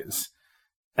Tigers.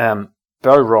 Beau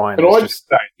Ryan. But I'd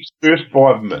say these first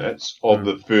 5 minutes of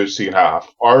the first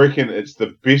half, I reckon it's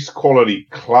the best quality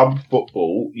club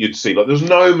football you'd see. Like, there's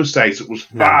no mistakes. It was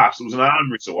fast. It was an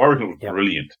arm wrestle. I reckon it was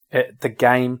brilliant. The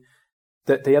game.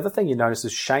 The other thing you notice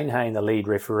is Shane Hayne, the lead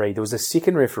referee. There was a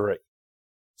second referee.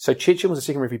 So Chechen was a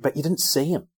second referee, but you didn't see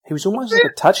him. He was almost like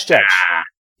a touch judge.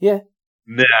 Yeah.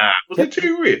 Nah. Was there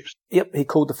two refs? Yep, he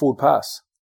called the forward pass.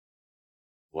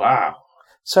 Wow.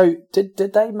 So did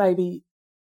they maybe...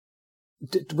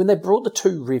 when they brought the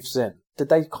two refs in, did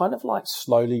they kind of like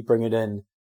slowly bring it in?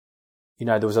 You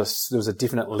know, there was a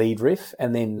definite lead ref,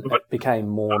 and then it became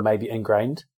more maybe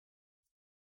ingrained.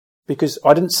 Because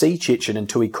I didn't see Chechen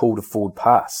until he called a forward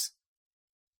pass.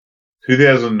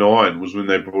 2009 was when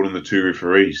they brought in the two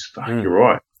referees. Fuck, you're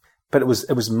right. But it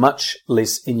was much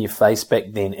less in your face back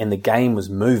then, and the game was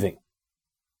moving.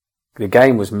 The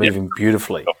game was moving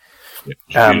beautifully.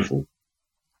 Beautiful.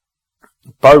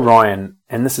 Beau Ryan,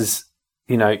 and this is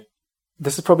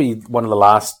probably one of the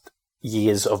last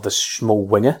years of the small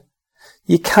winger.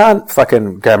 You can't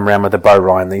fucking go around with a Beau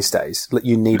Ryan these days.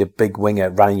 You need a big winger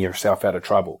running yourself out of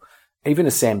trouble. Even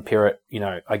a Sam Perrott,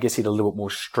 I guess he had a little bit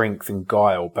more strength and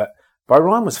guile, but Beau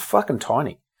Ryan was fucking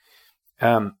tiny.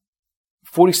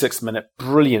 46th minute,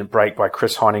 brilliant break by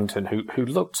Chris Hynington, who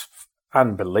looked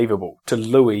unbelievable, to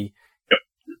Louis.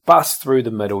 Bust through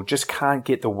the middle, just can't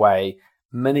get the way.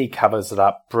 Mini covers it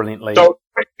up brilliantly. So,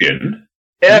 in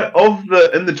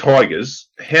the Tigers,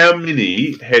 how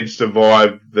many had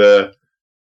survived the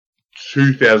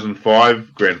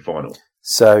 2005 grand final?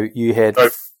 So you had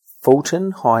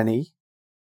Fulton, Heine,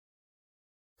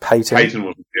 Payton. Payton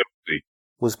wasn't there.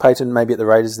 Was Payton maybe at the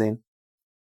Raiders then?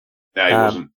 No, he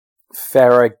wasn't.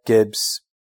 Farah, Gibbs,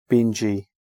 Benji.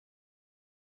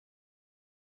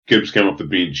 Gibbs came off the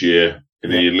bench, yeah.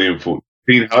 And then you had Liam Fulton.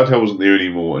 Dean Hartel wasn't there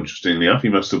anymore, interestingly enough. He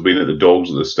must have been at the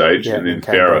Dogs at this stage. Yeah, and then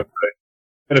Farah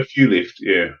had a few left,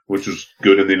 yeah, which was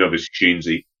good. And then obviously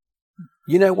Sheensy.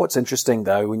 You know what's interesting,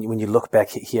 though, when you look back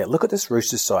here, look at this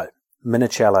Roosters side.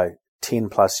 Minicello, 10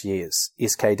 plus years.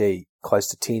 SKD, close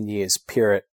to 10 years.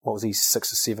 Perrott, what was he,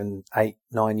 6 or 7, 8,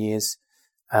 9 years.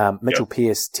 Mitchell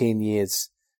Pearce, 10 years.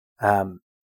 Braithen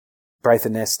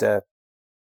Nesta,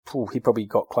 he probably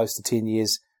got close to 10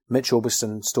 years. Mitch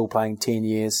Orbison, still playing 10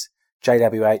 years.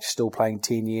 JWH, still playing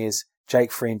 10 years.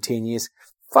 Jake Friend, 10 years.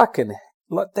 Fucking,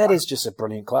 that is just a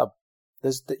brilliant club.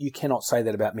 You cannot say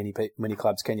that about many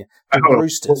clubs, can you? The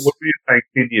Roosters. What are you saying,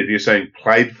 10 years? You're saying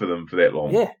played for them for that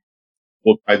long? Yeah.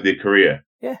 Or played their career?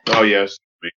 Yeah. Oh, yes.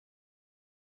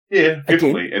 Yeah,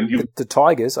 definitely. Again, and the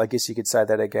Tigers, I guess you could say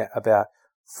that again about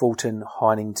Fulton,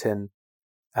 Hynington,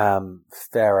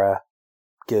 Farah,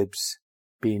 Gibbs,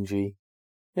 Benji.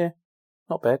 Yeah,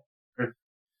 not bad.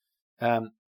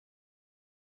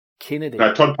 Kennedy.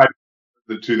 No, Todd Payton,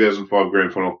 the 2005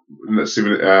 grand final,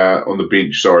 on the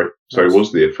bench, sorry. So he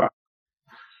was there. Fuck.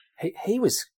 He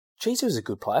was a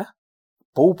good player.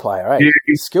 Ball player, eh? Yeah,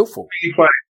 skillful.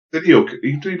 Did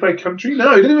he play country?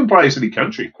 No, he didn't even play City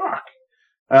Country. Fuck.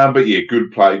 But yeah,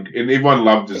 good play. And everyone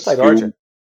loved his skill. Origin.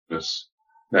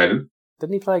 Nathan?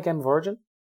 Didn't he play a game of Origin?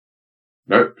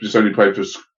 No, just only played for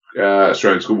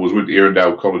Australian Schoolboys. Went to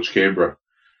Erindale College, Canberra.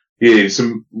 Yeah,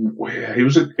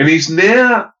 and he's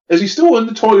now, is he still in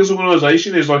the Tigers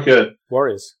organisation as like a...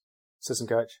 Warriors, assistant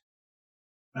coach.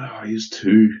 Oh, he's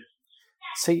too.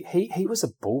 See, he was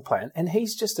a ball player, and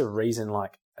he's just a reason,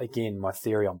 like, again, my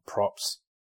theory on props.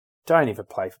 Don't ever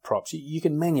play for props. You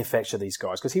can manufacture these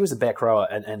guys, because he was a back rower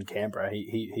in Canberra.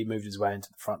 He moved his way into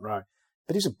the front row.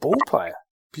 But he's a ball player.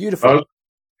 Beautiful.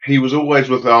 He was always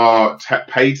with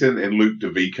Payton and Luke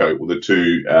DeVico were the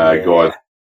two guys.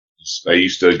 They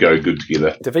used to go good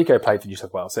together. DeVico played for New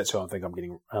South Wales. That's who I think I'm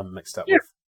getting mixed up with.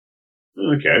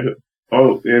 Okay.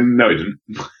 No, he didn't.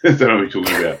 I don't know what you're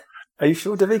talking about. Are you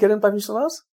sure DeVico didn't play for New South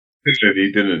Wales?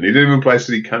 He didn't. He didn't even play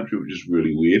City Country, which is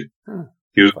really weird.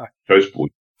 He was a coast boy.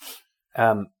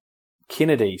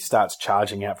 Kennedy starts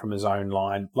charging out from his own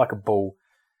line like a bull.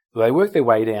 They work their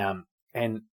way down,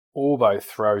 and Orbo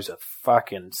throws a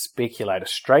fucking speculator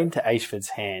straight into Ashford's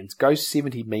hands, goes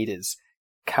 70 metres.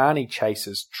 Carney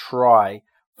chases, try,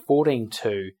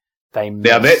 14-2. They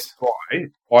miss. Now that try,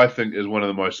 I think, is one of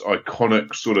the most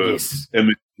iconic sort of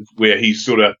images where he's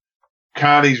sort of,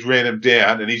 Carney's ran him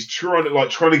down and he's trying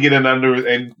to get in under,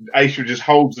 and Ashford just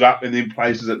holds it up and then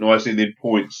places it nicely and then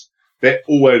points. That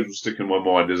always will stick in my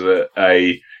mind as a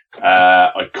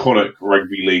iconic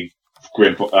rugby league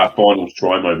grand finals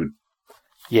try moment.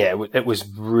 Yeah, it was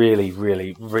really,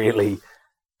 really, really.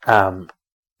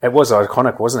 It was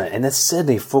iconic, wasn't it? And the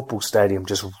Sydney Football Stadium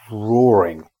just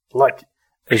roaring like.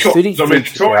 There's 30,000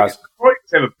 Tigers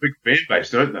have a big fan base,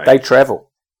 don't they? They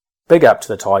travel. Big up to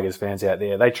the Tigers fans out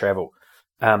there. They travel.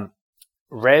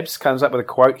 Rabs comes up with a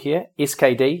quote here.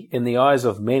 SKD, in the eyes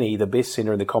of many, the best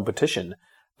centre in the competition.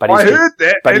 But I heard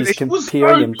that. But he's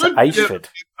comparing him to Ashford.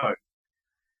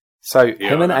 So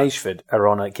him and Ashford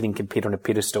are getting compared on a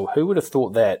pedestal. Who would have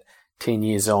thought that 10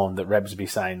 years on that Rabs would be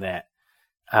saying that?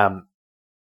 But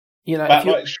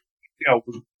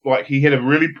he had a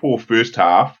really poor first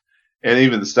half, and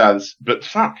even the start. But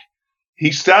fuck,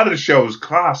 he started to show his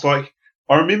class. Like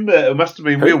I remember, it must have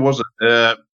been where was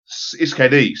it?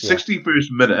 SKD,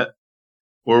 61st minute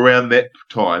or around that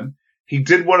time. He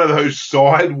did one of those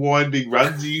side winding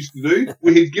runs he used to do,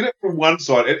 where he'd get it from one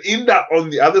side and end up on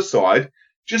the other side,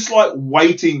 just like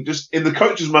waiting. And the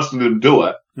coaches must have let him do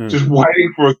it, just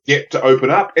waiting for a gap to open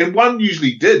up. And one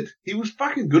usually did. He was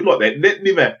fucking good like that.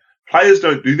 Never. Players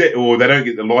don't do that, or they don't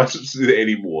get the license to do that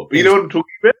anymore. But you know what I'm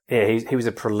talking about? Yeah, he was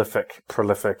a prolific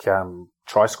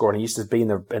try scorer, and he used to be in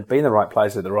the right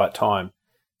place at the right time.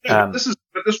 This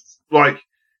like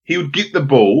he would get the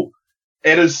ball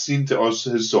at his centre on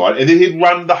his side, and then he'd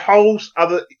run the whole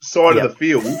other side of the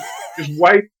field, just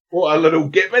wait for a little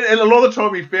gap. And a lot of the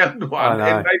time he found one.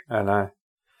 I know.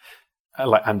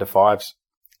 Like under fives.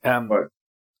 Right.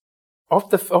 Off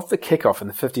the kickoff in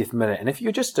the 50th minute, and if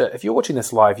you're watching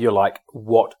this live, you're like,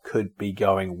 what could be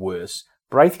going worse?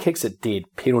 Braith kicks it dead,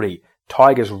 penalty.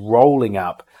 Tigers rolling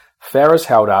up. Farah's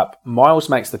held up. Miles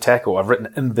makes the tackle. I've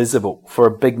written invisible for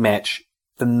a big match.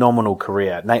 Phenomenal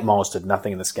career. Nate Miles did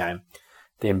nothing in this game.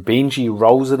 Then Benji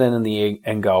rolls it in the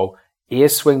end goal. Air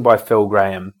swing by Phil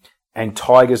Graham. And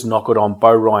Tigers knock it on.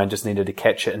 Bo Ryan just needed to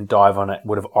catch it and dive on it.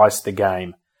 Would have iced the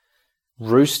game.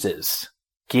 Roosters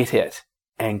get it.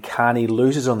 And Carney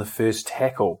loses on the first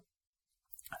tackle.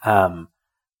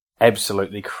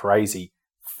 Absolutely crazy.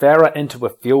 Farah into a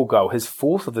field goal. His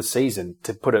fourth of the season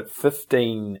to put it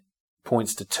 15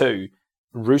 points to 2.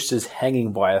 Roosters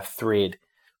hanging by a thread.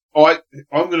 I'm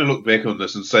going to look back on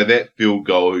this and say that field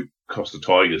goal cost the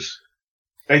Tigers.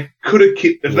 They could have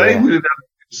kept, if they would have done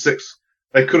 6,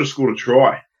 they could have scored a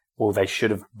try. Well, they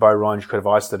should have. Bo Ryan could have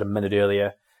iced it a minute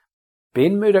earlier.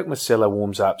 Ben Murdoch-Masila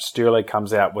warms up. Sterlo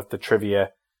comes out with the trivia.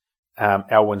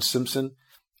 Alwyn Simpson.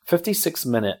 56th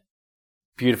minute.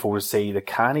 Beautiful to see the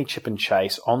Carney chip and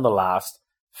chase on the last.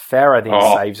 Farah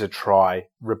then saves a try.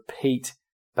 Repeat,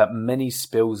 but Minnie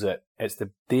spills it. It's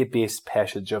their best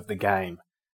passage of the game.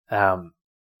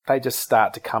 They just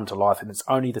start to come to life, and it's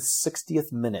only the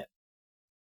 60th minute.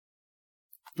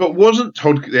 But wasn't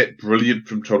Todd that brilliant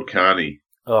from Todd Carney?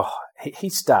 Oh, he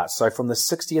starts. So from the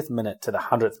 60th minute to the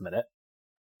 100th minute,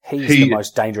 he's the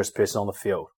most dangerous person on the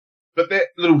field. But that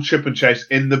little chip and chase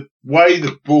and the way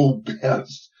the ball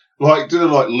bounced, did a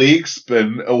leg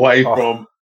spin away from,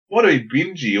 what a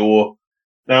Benji or,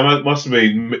 no, it must have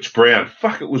been Mitch Brown.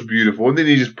 Fuck, it was beautiful. And then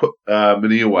he just put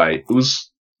Minnie away. It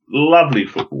was lovely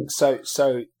football. So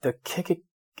the kick, and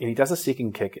he does a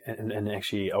second kick, and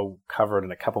actually I'll cover it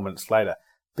in a couple minutes later,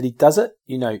 but he does it,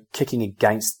 kicking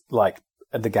against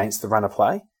the runner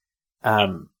play.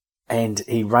 And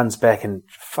he runs back and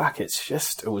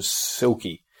it was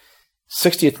silky.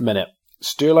 60th minute,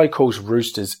 Sterlo calls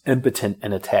Roosters impotent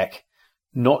in attack.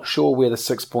 Not sure where the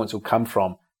 6 points will come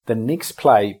from. The next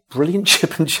play, brilliant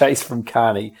chip and chase from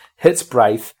Carney, hits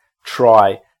Braith,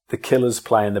 try. The Killers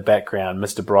play in the background,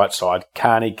 Mr. Brightside.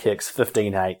 Carney kicks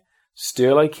 15-8.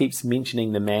 Sterlo keeps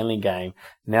mentioning the Manly game.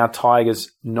 Now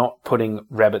Tigers not putting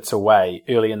rabbits away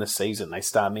early in the season. They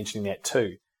start mentioning that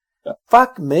too.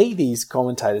 Fuck me, these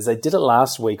commentators. They did it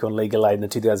last week on Legal Aid in the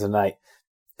 2008.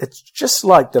 It's just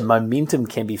like the momentum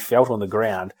can be felt on the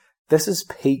ground. This is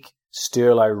peak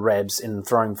Sterlo Rabs and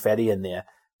throwing Fatty in there.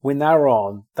 When they're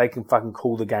on, they can fucking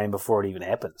call the game before it even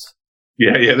happens.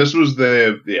 Yeah, that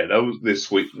was their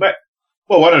sweet.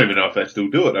 Well, I don't even know if they still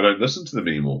do it. I don't listen to them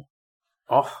anymore.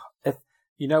 Oh,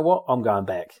 you know what? I'm going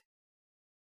back.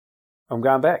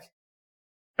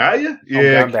 Are you? Yeah. I'm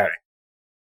going back.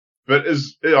 But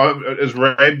is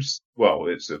Rabs, well,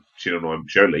 it's a Channel 9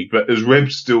 show league, but is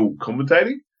Rabs still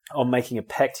commentating? I'm making a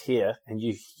pact here, and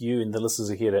you and the listeners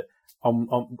will hear it.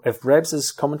 If Rabs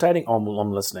is commentating,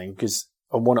 I'm listening, because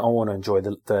I want to enjoy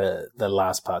the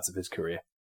last parts of his career.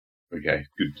 Okay,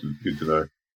 good to know.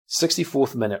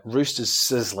 64th minute, Roosters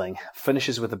sizzling,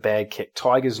 finishes with a bad kick.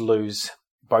 Tigers lose,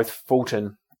 both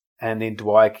Fulton and then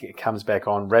Dwyer comes back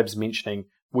on. Rabs mentioning,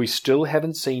 we still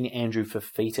haven't seen Andrew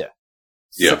Fifita.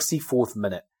 64th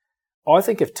minute. I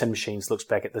think if Tim Sheens looks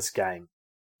back at this game,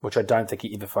 which I don't think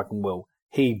he ever fucking will,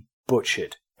 he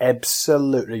butchered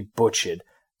absolutely butchered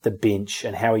the bench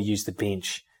and how he used the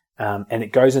bench. And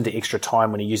it goes into extra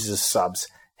time when he uses his subs.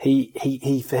 He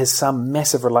has some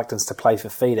massive reluctance to play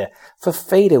Fifita.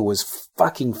 Fifita was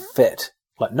fucking fit.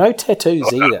 Like, no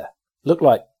tattoos either. Looked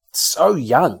like so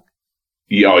young.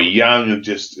 Yeah, young and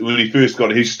just, when he first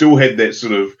got it, he still had that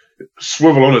sort of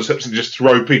swivel on his hips and just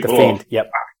throw people off.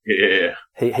 Yep. Yeah.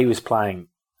 He was playing.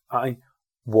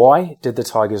 Why did the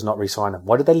Tigers not re-sign him?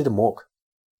 Why did they let him walk?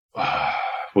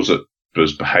 Was it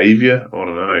his behaviour? I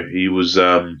don't know. He was,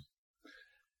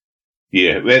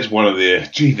 yeah, that's one of their,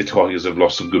 the Tigers have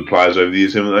lost some good players over the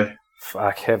years, haven't they?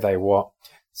 Fuck, have they what?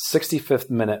 65th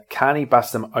minute, Carney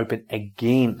busts them open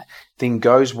again, then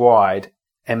goes wide,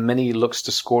 and Mini looks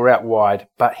to score out wide,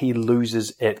 but he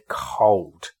loses it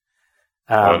cold.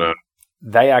 Oh, no.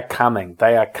 They are coming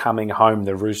home,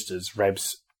 the Roosters,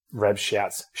 Rabs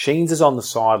shouts. Sheens is on the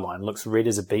sideline, looks red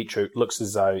as a beetroot, looks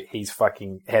as though he's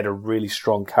fucking had a really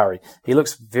strong curry. He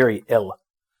looks very ill.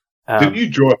 Didn't you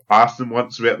drive past them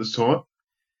once about this time?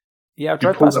 Yeah, I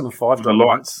drove past them in 5 the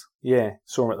once. Yeah,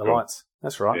 saw him at the lights.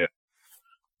 That's right. Yeah.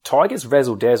 Tigers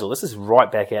razzle dazzle. This is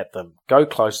right back at them. Go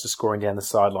close to scoring down the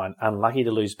sideline. Unlucky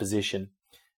to lose possession.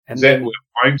 And is that where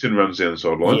Warrington runs down the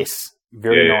sideline? Yes,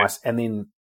 very nice. And then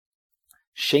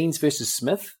Sheens versus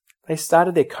Smith. They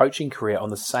started their coaching career on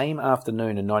the same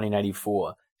afternoon in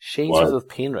 1984. Sheens was with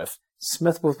Penrith.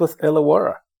 Smith was with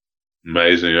Illawarra.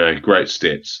 Amazing, eh? Great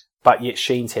stats. But yet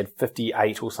Sheens had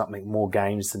 58 or something more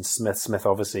games than Smith. Smith,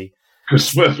 obviously. Because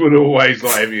Smith would always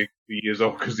like having a few years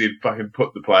off because he'd fucking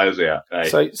put the players out. Eh?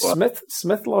 So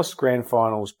Smith lost grand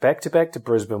finals back-to-back to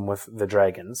Brisbane with the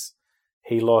Dragons.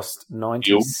 He lost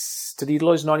 90. Did he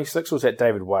lose 96 or was that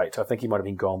David Waite? I think he might have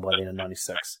been gone by then in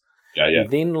 96. Yeah. He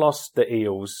then lost the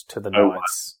Eels to the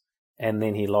Knights. And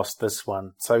then he lost this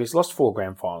one. So he's lost 4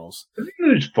 grand finals. Did he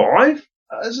lose 5?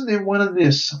 Isn't there one in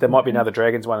this? There might be another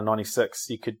Dragons one in 96.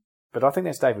 But I think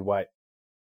that's David Waite.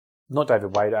 Not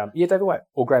David Waite. David Waite.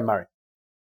 Or Graham Murray.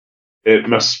 It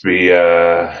must be,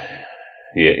 carry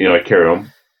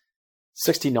on.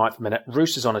 69th minute.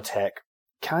 Roosters on attack.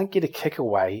 Can't get a kick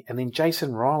away. And then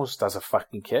Jason Riles does a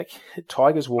fucking kick.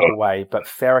 Tigers walk away, but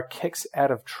Farah kicks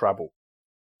out of trouble.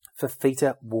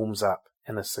 Fifita warms up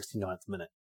in the 69th minute.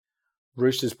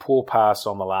 Roosters poor pass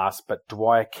on the last, but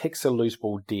Dwyer kicks a loose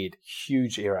ball dead.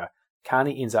 Huge error.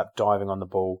 Carney ends up diving on the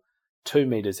ball. 2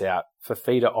 metres out,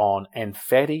 Fifita on, and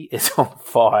Fatty is on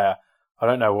fire. I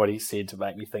don't know what he said to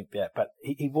make me think that, but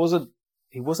he wasn't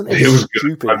as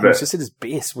stupid. He was just at his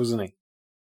best, wasn't he?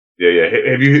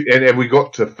 Yeah. Have we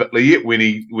got to Fittler yet? When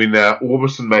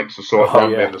Orbison makes the side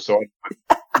run down the side,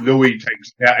 Louis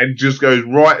takes it out and just goes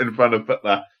right in front of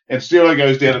Fittler, and Stilo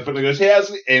goes down and Fittler goes, how's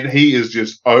it? And he is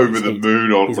just over the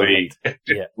moon on Lee,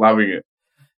 loving it.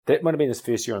 That might have been his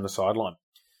first year on the sideline.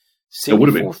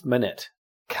 74th minute.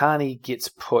 Carney gets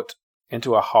put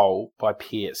into a hole by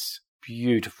Pearce.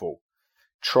 Beautiful.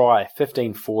 Try,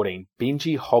 15-14.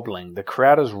 Benji hobbling. The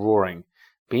crowd is roaring.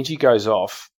 Benji goes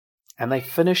off, and they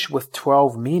finish with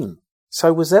 12 men.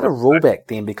 So was that a rule back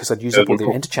then because I'd used up all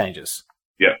their interchanges?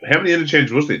 Yeah. How many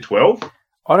interchanges was there? 12?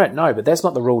 I don't know, but that's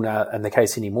not the rule now in the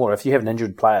case anymore. If you have an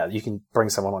injured player, you can bring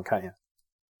someone on, can't you?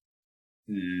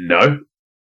 No.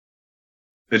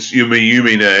 You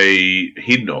mean a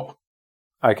head knock?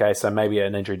 Okay, so maybe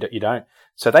an injury that you don't.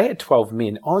 So they had 12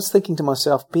 men. I was thinking to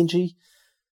myself, Benji,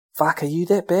 fuck, are you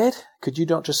that bad? Could you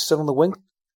not just sit on the wing?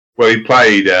 Well, he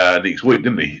played next week,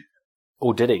 didn't he?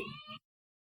 Or did he?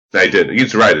 They did.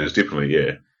 Against the Raiders, definitely,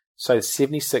 yeah. So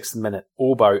 76th minute,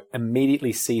 Orbo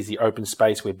immediately sees the open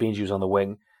space where Benji was on the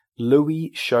wing.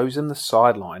 Louis shows him the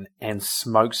sideline and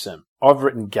smokes him. I've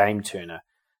written game turner.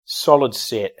 Solid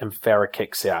set and Farah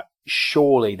kicks out.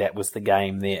 Surely that was the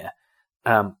game there.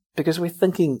 Because we're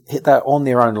thinking they're on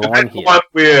their own line here.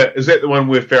 Is that the one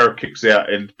where Farah kicks out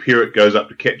and Perrott goes up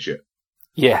to catch it?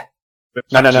 Yeah.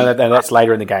 No, that's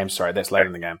later in the game. Sorry, that's later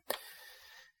in the game.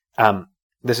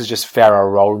 This is just Farah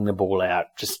rolling the ball out,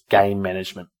 just game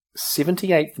management.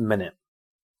 78th minute,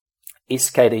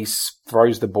 SKD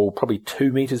throws the ball probably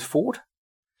 2 metres forward.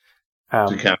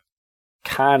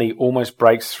 Carney almost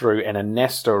breaks through and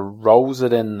Anasta rolls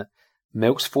it in,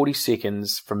 milks 40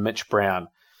 seconds from Mitch Brown.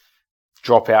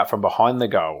 Drop out from behind the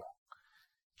goal.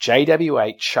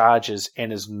 JW8 charges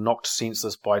and is knocked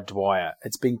senseless by Dwyer.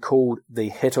 It's been called the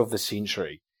hit of the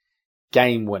century.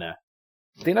 Game winner.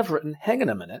 Then I've written, hang on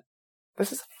a minute.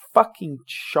 This is a fucking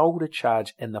shoulder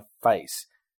charge in the face.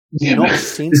 Yeah. Not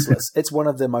senseless. It's one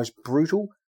of the most brutal,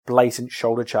 blatant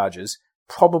shoulder charges.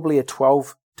 Probably a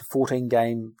 12 to 14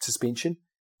 game suspension.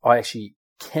 I actually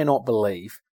cannot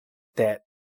believe that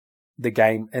the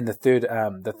game and the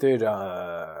third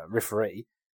referee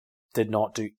did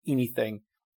not do anything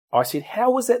I said,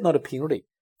 how was that not a penalty?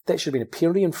 That should have been a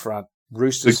penalty in front.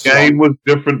 Roosters. The game was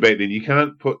different back then. You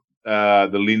can't put the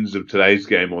lens of today's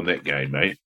game on that game,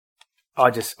 mate. I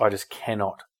just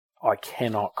cannot. I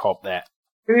cannot cop that.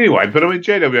 Anyway, but I mean,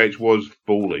 JWH was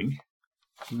falling.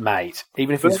 Mate,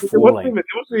 even if he's There falling.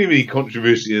 wasn't even any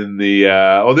controversy in the...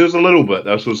 there was a little bit.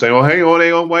 They were sort of saying, hang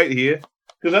on, wait here.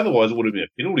 Because otherwise it would have been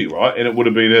a penalty, right? And it would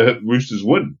have been a Roosters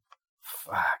win.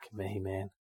 Fuck me, man.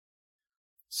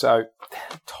 So,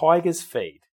 Tigers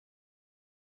feed.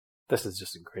 This is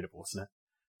just incredible, isn't it?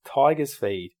 Tigers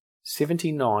feed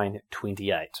 79-28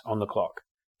 on the clock.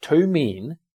 2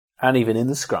 men aren't even in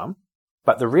the scrum,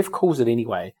 but the ref calls it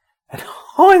anyway. And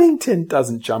Heinington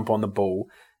doesn't jump on the ball,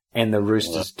 and the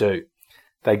Roosters do.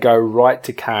 They go right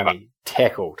to Carney,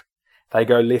 tackled. They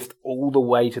go left all the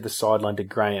way to the sideline to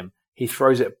Graham. He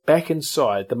throws it back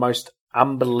inside, the most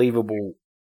unbelievable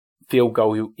field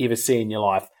goal you'll ever see in your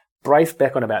life. Braith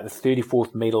back on about the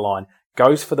 34th metre line,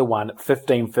 goes for the one,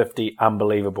 15-50,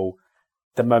 unbelievable.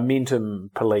 The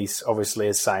momentum police obviously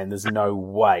is saying there's no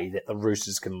way that the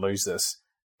Roosters can lose this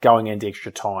going into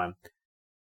extra time.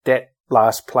 That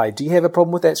last play, do you have a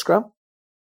problem with that scrum?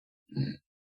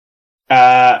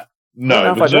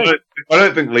 No, because I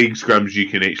don't think league scrums you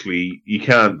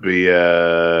can't be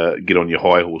get on your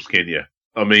high horse, can you?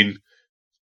 I mean,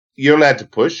 you're allowed to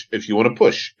push if you want to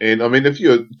push, and I mean, if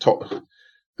you're top,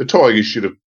 the Tigers should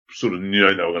have sort of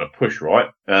known they were going to push, right?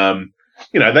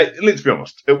 Let's be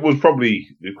honest, it probably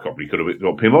could have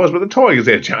got penalised, but the Tigers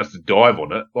had a chance to dive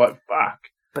on it, like fuck.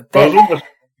 But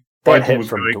that hit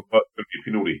from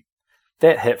penalty.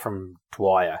 That hit from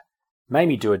Dwyer made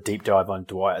me do a deep dive on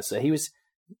Dwyer. So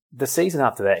the season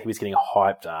after that, he was getting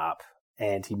hyped up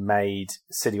and he made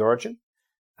City Origin.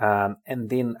 And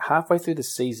then halfway through the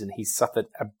season, he suffered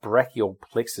a brachial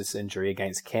plexus injury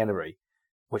against Canterbury,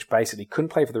 which basically couldn't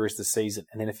play for the rest of the season.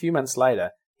 And then a few months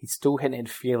later, he still hadn't had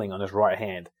feeling on his right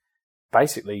hand,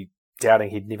 basically doubting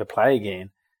he'd never play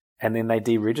again. And then they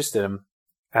deregistered him.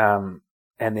 And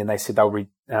then they said they'll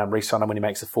re-sign him when he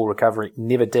makes a full recovery.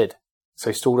 Never did. So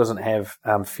he still doesn't have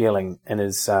feeling in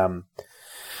his right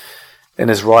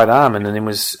arm, and then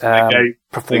was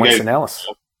performance analysis.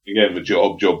 He gave him a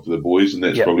job for the boys, and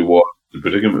that's probably what the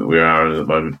predicament we are in at the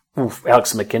moment. Oof,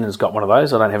 Alex McKinnon's got one of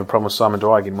those. I don't have a problem with Simon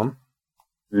Dwyer getting one.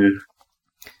 Yeah.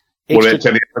 What about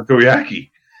Taniela Tuiaki?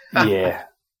 Yeah,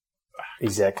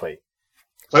 exactly.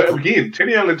 So again,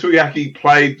 Taniela Tuiaki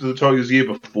played for the Tigers the year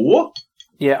before?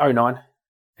 Yeah, 09.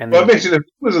 And I mentioned if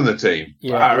he was in the team.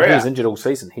 Yeah, he was injured all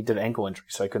season. He did an ankle injury,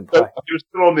 so he couldn't play. He was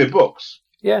still on their books.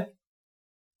 Yeah.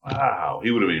 Wow, he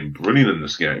would have been brilliant in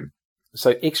this game.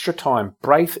 So extra time.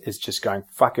 Braith is just going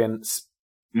fucking...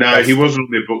 No, he wasn't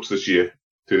on their books this year,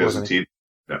 2010.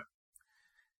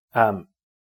 No.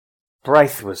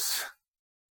 Braith was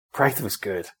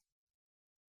good.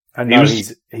 I know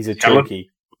he's a turkey.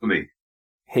 Wasn't he?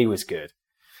 He was good.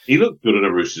 He looked good in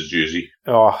a Roosters jersey.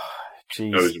 Oh,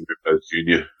 jeez. No, he's a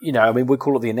junior. You know, I mean, we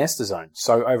call it the Anesta zone.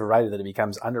 So overrated that it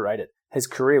becomes underrated. His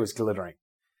career was glittering.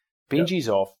 Benji's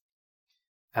off.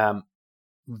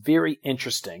 Very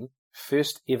interesting.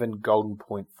 First ever Golden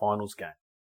Point finals game.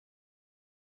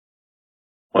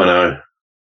 I know.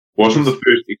 Wasn't the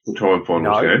first extra time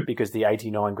finals game? No, because the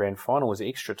 89 grand final was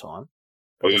extra time.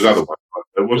 Oh, there's other one.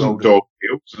 It wasn't Dog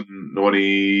Hills in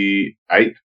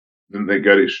 98. Didn't they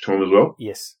go to extra time as well?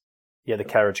 Yes. Yeah, the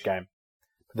carriage game.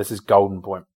 But this is Golden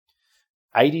Point.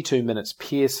 82 minutes,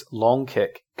 Pearce, long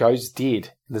kick, goes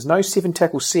dead. There's no 7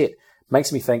 tackle set.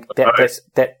 Makes me think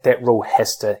that rule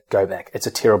has to go back. It's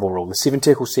a terrible rule. The 7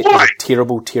 tackle set is a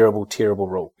terrible, terrible, terrible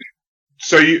rule.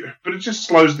 But it just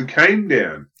slows the game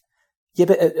down. Yeah,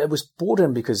 but it was brought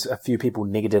in because a few people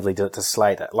negatively did it to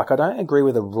Slater. Like, I don't agree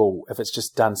with a rule if it's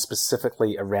just done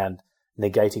specifically around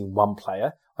negating one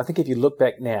player. I think if you look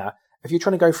back now, if you're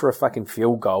trying to go for a fucking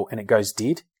field goal and it goes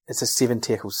dead, it's a 7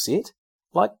 tackle set.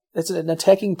 Like, it's an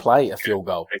attacking play, a field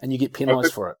goal, and you get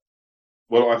penalised for it.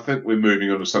 Well, I think we're moving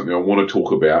on to something I want to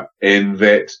talk about, and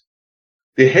that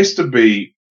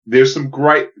there's some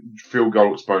great field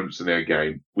goal exponents in our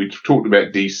game. We talked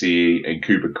about DCE and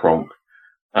Cooper Cronk,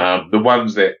 the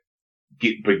ones that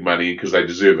get big money because they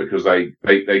deserve it, because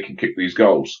they can kick these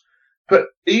goals. But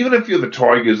even if you're the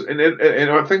Tigers, and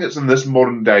I think it's in this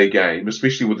modern day game,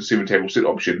 especially with the 7 tackle set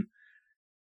option,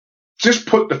 just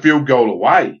put the field goal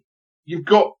away. You've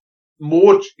got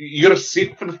more, you got to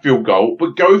set for the field goal,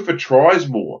 but go for tries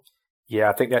more. Yeah,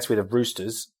 I think that's where the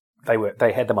Roosters,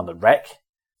 they had them on the rack.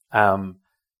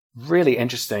 Really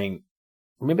interesting.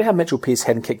 Remember how Mitchell Pearce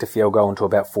hadn't kicked a field goal until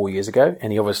about 4 years ago,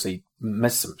 and he obviously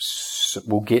missed some.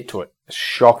 We'll get to it.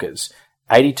 Shockers.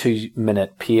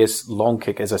 82-minute Pearce long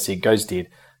kick, as I said, goes dead.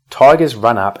 Tigers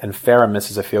run up and Farah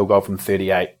misses a field goal from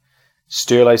 38.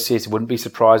 Sterlo says he wouldn't be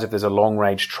surprised if there's a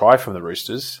long-range try from the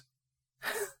Roosters.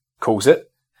 Calls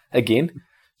it. Again,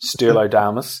 Sterlo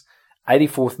Damas.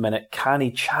 84th minute,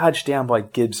 Carney charged down by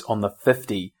Gibbs on the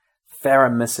 50.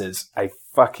 Farah misses a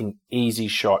fucking easy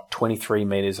shot, 23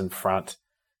 metres in front.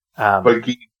 But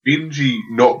Benji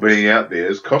not being out there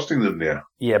is costing them now.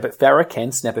 Yeah, but Farah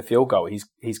can snap a field goal.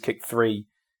 He's kicked 3.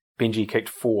 Benji kicked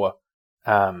 4.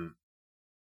 No,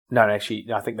 actually,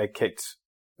 I think they kicked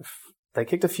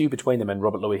a few between them, and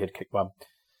Robert Louis had kicked 1.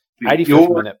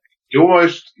 85th minute.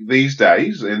 Almost these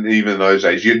days, and even those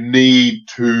days, you need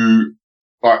 2.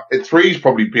 Like 3 is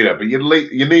probably better, but you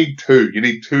need 2. You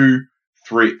need 2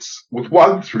 threats. With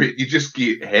 1 threat, you just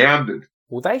get hounded.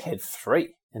 Well, they had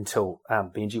 3 until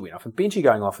Benji went off, and Benji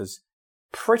going off is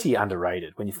pretty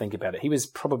underrated when you think about it. He was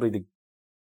probably the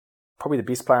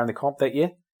best player in the comp that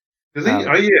year.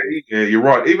 Yeah, you're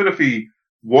right. Even if he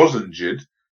was injured,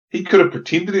 he could have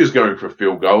pretended he was going for a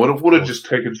field goal, and it would have just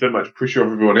taken so much pressure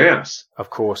off everyone else. Of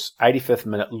course, 85th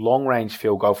minute, long-range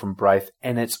field goal from Braith,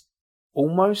 and it's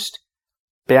almost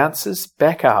bounces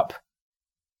back up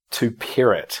to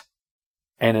Perrott,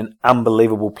 and an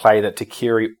unbelievable play that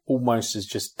Takiri almost has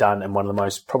just done, and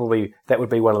that would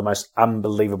be one of the most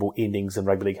unbelievable endings in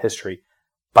rugby league history,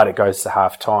 but it goes to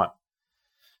half-time.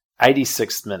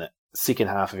 86th minute. Second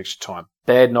half of extra time.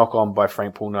 Bad knock on by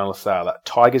Frank Pulnalasala.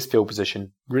 Tigers field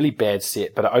position. Really bad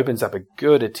set, but it opens up a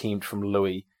good attempt from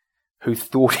Louis, who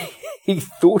thought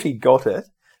he got it,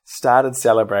 started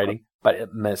celebrating, but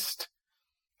it missed.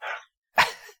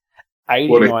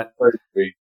 89.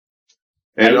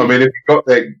 And I mean,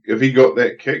 if he got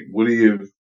that kick, would he have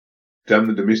done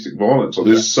the domestic violence? Or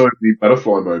there's so many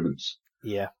butterfly moments.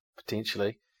 Yeah,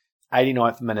 potentially.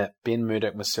 89th minute. Ben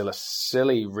Murdoch Masila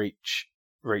silly reach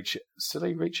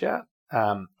out?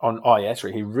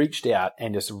 He reached out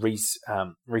and just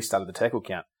restarted the tackle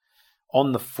count.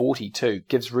 On the 42,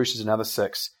 gives Roosters another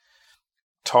 6.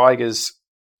 Tigers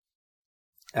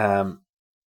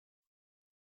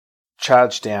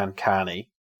charge down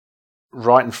Carney,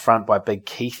 right in front by Big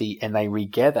Keithy, and they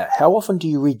regather. How often do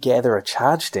you regather a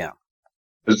charge down?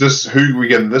 Is this who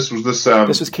regather? This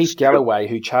was Keith Galloway,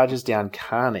 who charges down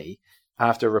Carney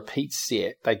after a repeat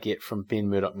set they get from Ben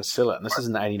Murdoch Masila, and this is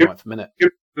in the 89th minute.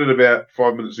 Gibbs did it about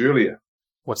 5 minutes earlier.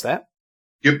 What's that?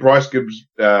 Bryce Gibbs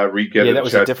regathered. Yeah, that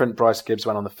was a different Bryce Gibbs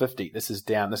one on the 50. This is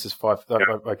down. This is 5.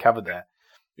 I covered that.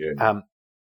 Yeah.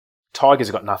 Tigers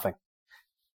have got nothing.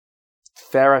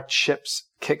 Farah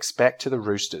kicks back to the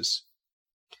Roosters.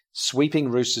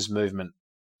 Sweeping Roosters movement.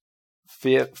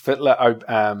 Fittler's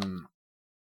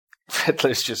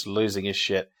just losing his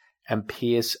shit. And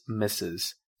Pearce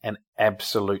misses. An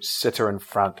absolute sitter in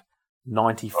front.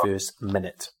 91st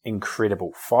minute.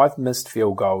 Incredible. 5 missed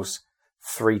field goals.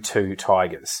 3-2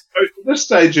 Tigers. At this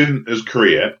stage in his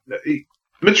career,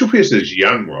 Mitchell Pearce is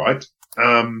young, right?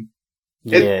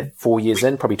 4 years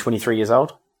in, probably 23 years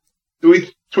old.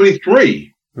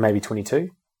 23? Maybe 22.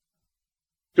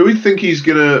 Do we think he's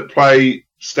going to play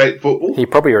state football? He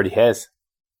probably already has.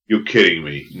 You're kidding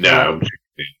me. No, I'm kidding.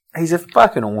 He's a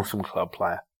fucking awesome club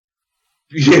player.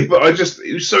 Yeah, but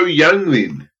he was so young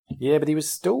then. Yeah, but he was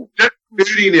still... He's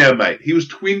 30 now, mate. He was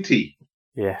 20.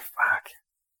 Yeah, fuck.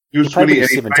 He was 20. He played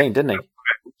 17, didn't he?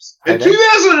 In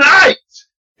 2008!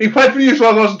 He played for New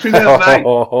South Wales in 2008.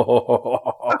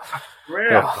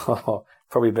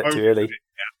 Probably a bit too early.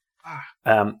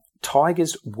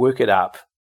 Tigers work it up,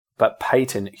 but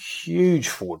Payton, huge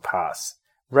forward pass.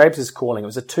 Rabs is calling. It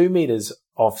was a 2 metres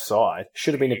offside.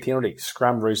 Should have been a penalty.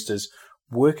 Scrum Roosters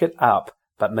work it up,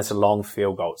 but miss a long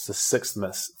field goal. It's the 6th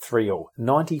miss, 3-all.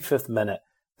 95th minute.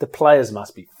 The players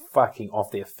must be fucking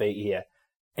off their feet here.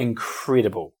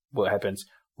 Incredible what happens.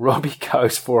 Robbie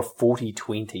goes for a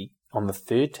 40-20 on the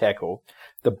third tackle.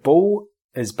 The ball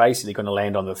is basically going to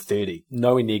land on the 30.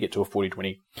 Nowhere near get to a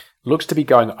 40-20. Looks to be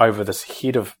going over this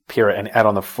head of Perrott and out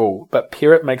on the full. But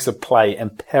Perrott makes a play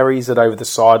and parries it over the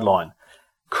sideline.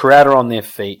 Crowder on their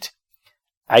feet.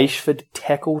 Ashford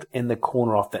tackled in the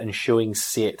corner off the ensuing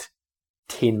set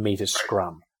 10-metre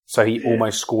scrum. So he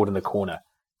almost scored in the corner.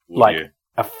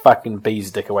 A fucking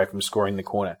bee's dick away from scoring in the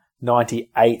corner.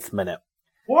 98th minute.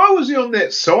 Why was he on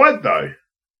that side, though?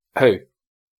 Who?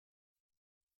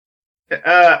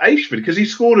 Ashford, because he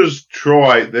scored his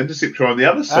try, the intercept try on the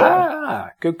other side. Ah,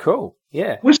 good call.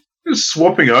 Yeah. Was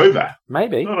swapping over?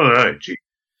 Maybe. I don't know. Gee.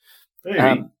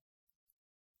 Maybe.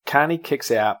 Carney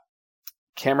kicks out.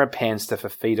 Camera pans to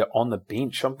Fafita on the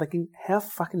bench. I'm thinking, how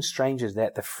fucking strange is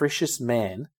that? The freshest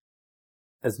man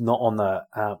is not on the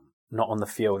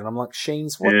field. And I'm like,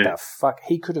 Sheens, what the fuck?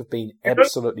 He could have been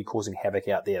absolutely causing havoc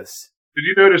out there. Did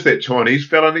you notice that Chinese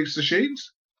fella next to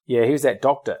Sheens? Yeah, he was that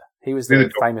doctor. He was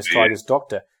the famous Tigers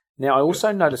doctor. Now, I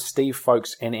also noticed Steve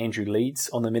Folkes and Andrew Leeds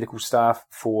on the medical staff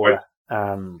for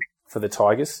the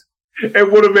Tigers.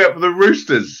 And what about the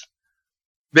Roosters?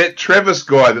 That Travis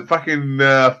guy that fucking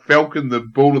falconed the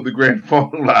ball at the grand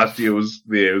final last year was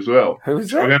there as well. Who was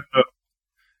that?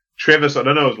 Travis, I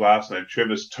don't know his last name,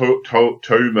 Travis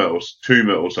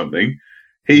Tuma or something.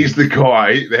 He's the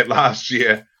guy that last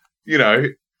year,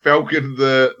 falconed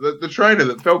the trainer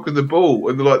that falconed the ball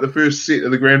in the first set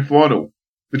of the grand final.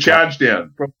 The charge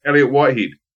down from Elliot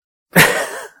Whitehead.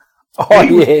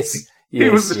 Yes. He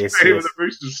was the trainer of the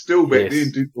Roosters still back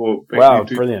then. Wow,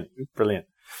 brilliant.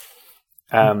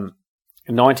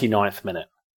 99th minute.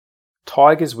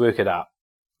 Tigers work it up.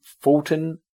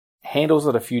 Fulton handles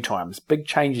it a few times. Big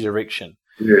change of direction.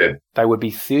 Yeah. They would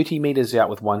be 30 metres out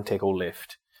with one tackle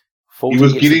left. Fulton he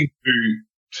was getting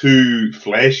too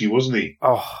flashy, wasn't he?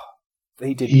 Oh,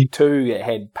 he did two. It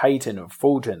had Payton,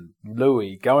 Fulton,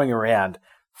 Louis going around,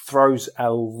 throws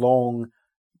a long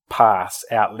pass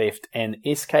out left, and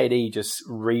SKD just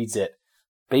reads it,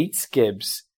 beats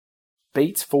Gibbs,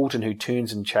 beats Fulton, who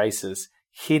turns and chases,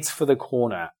 heads for the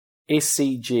corner.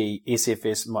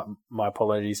 SFS, my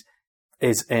apologies,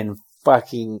 is in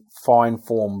fucking fine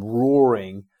form,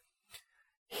 roaring,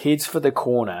 heads for the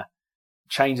corner,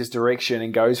 changes direction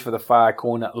and goes for the far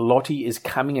corner. Lottie is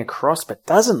coming across, but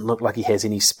doesn't look like he has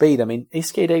any speed. I mean,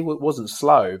 SKD wasn't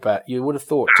slow, but you would have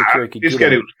thought Takuri could get him.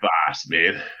 SKD was fast,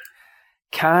 man.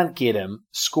 Can't get him.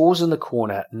 Scores in the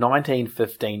corner,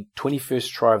 19-15,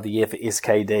 21st try of the year for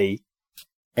SKD.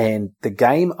 And the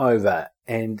game over.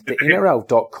 And the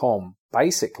NRL.com,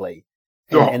 basically,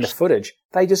 and the footage,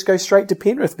 they just go straight to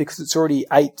Penrith because it's already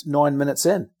 8-9 minutes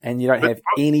in, and you don't have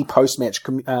any post-match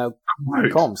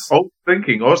comms. I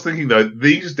was thinking though,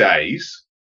 these days,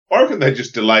 I reckon they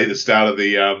just delay the start of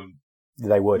the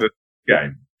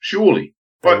game. Surely.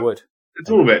 They would. It's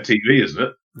all about TV, isn't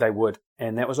it? They would.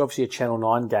 And that was obviously a Channel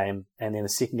 9 game, and then the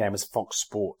second game was Fox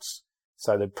Sports.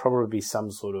 So there'd probably be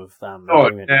some sort of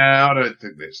agreement. No, I don't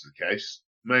think that's the case.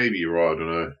 Maybe you're right, I don't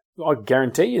know. I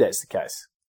guarantee you that's the case.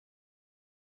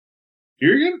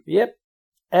 You reckon? Yep.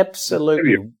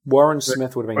 Absolutely. Maybe. Warren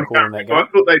Smith would have been calling that game.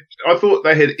 I thought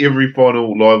they had every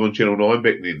final live on Channel 9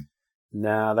 back then.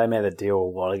 No, they made a deal a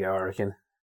while ago, I reckon.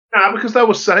 No, because they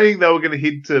were saying they were going to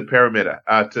head to Parramatta,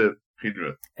 to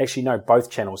Penrith. Actually, no,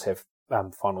 both channels have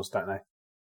finals, don't they?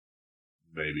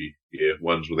 Maybe. Yeah,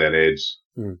 one's without ads.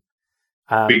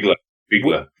 Bigler.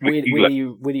 Where Bigler.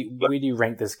 do you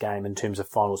rank this game in terms of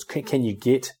finals? Can you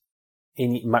get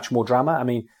any much more drama? I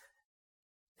mean,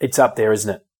 it's up there, isn't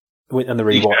it? In the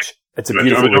rewatch, it's a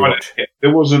beautiful rewatch.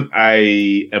 There wasn't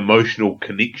a emotional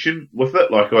connection with it.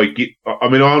 I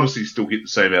honestly still get the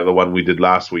same out of the one we did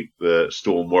last week, the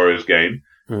Storm Warriors game,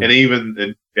 and even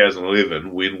in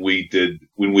 2011 when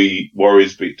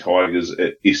Warriors beat Tigers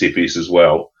at SFS as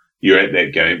well. You're at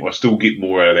that game. I still get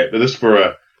more out of that, but this for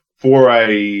a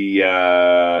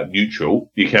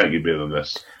neutral, you can't get better than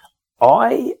this.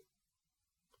 I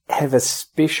have a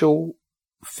special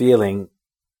feeling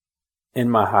in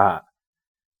my heart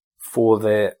for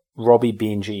the Robbie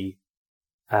Benji,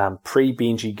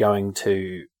 pre-Benji going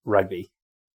to rugby.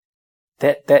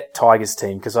 That Tigers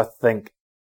team, because I think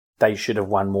they should have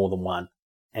won more than one.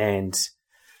 And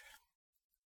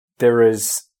there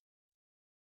is,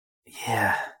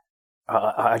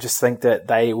 I just think that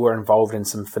they were involved in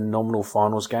some phenomenal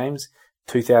finals games.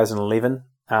 2011,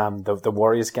 the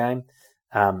Warriors game,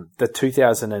 the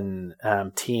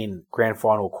 2010 grand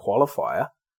final qualifier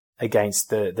against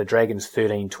the Dragons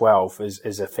 13-12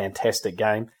 is a fantastic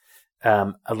game.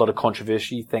 A lot of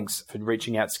controversy. Thanks for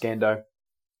reaching out, Scando.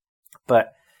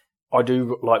 But I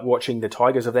do like watching the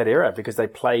Tigers of that era because they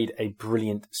played a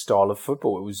brilliant style of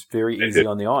football. It was very easy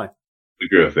on the eye. I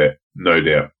agree with that, no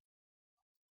doubt.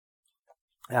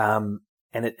 And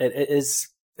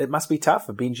it must be tough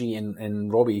for Benji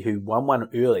and Robbie, who won one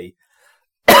early.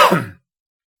 And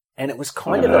it was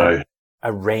kind of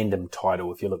a random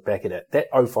title if you look back at it. That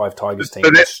 05 Tigers team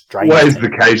was strange. That's always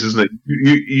the case, isn't it?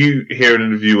 You hear an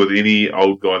interview with any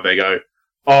old guy and they go,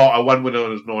 I won when I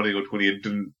was 19 or 20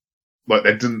 and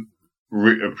they didn't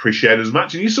appreciate it as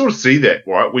much. And you sort of see that,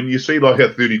 right? When you see like a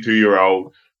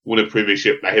 32-year-old win a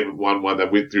premiership, they haven't won one, they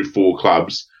went through 4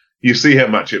 clubs. You see how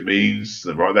much it means to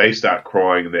them, right? They start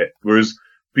crying and that. Whereas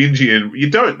Benji and you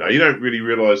don't really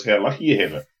realise how lucky you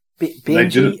have it.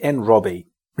 Benji and Robbie.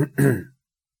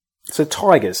 So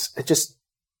Tigers,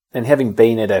 and having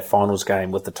been at a finals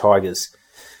game with the Tigers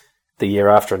the year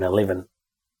after in 11,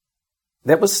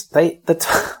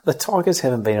 the Tigers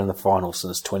haven't been in the finals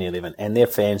since 2011, and their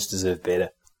fans deserve better.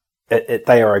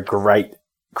 They are a great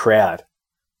crowd,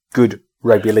 good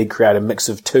rugby league create a mix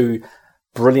of two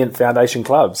brilliant foundation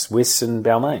clubs, Wests and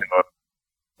Balmain.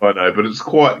 I know, but it's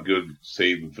quite good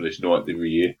seeing them finish ninth every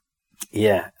year.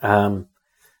 Yeah. And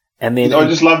then I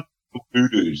just love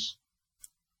hoodoos.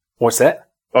 What's that?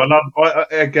 I love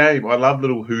our game. I love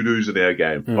little hoodoos in our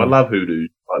game. I love hoodoos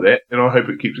like that, and I hope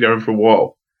it keeps going for a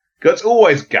while. Because it's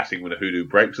always gutting when a hoodoo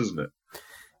breaks, isn't it?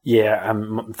 Yeah,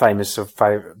 famous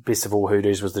best of all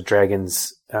hoodoos was the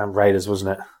Dragons Raiders,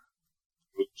 wasn't it?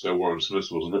 So Warren Smith,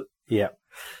 wasn't it? Yeah.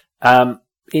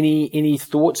 Any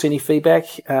thoughts? Any feedback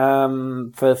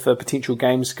for potential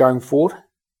games going forward?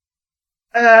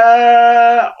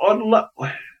 Off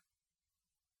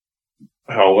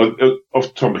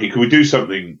the top of my head, could we do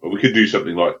something? We could do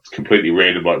something like completely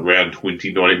random, like round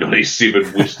 20,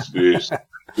 1997 West versus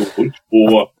George,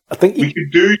 or I think we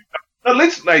could do.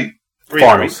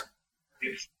 Finals.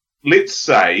 Let's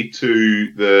say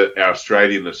to our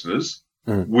Australian listeners,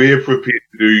 we're prepared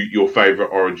to do your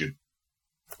favourite Origin.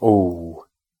 Oh,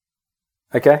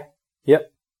 okay,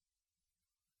 yep.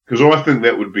 Because I think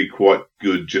that would be quite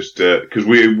good, just because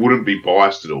we wouldn't be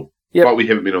biased at all. Yep. But we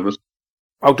haven't been on this.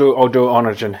 I'll do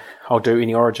Origin. I'll do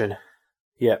any Origin.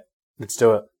 Yep, let's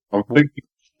do it. I'm thinking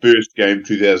first game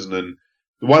 2000 and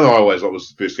the one I always liked was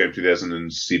the first game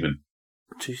 2007.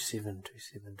 27.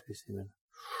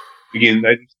 Again,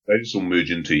 they just all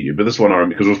merge into you. But this one I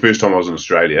remember because it was the first time I was in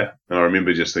Australia, and I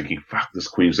remember just thinking, "Fuck, this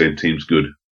Queensland team's good."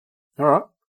 All right.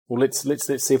 Well, let's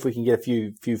see if we can get a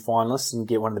few finalists and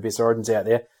get one of the best Origins out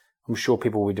there. I'm sure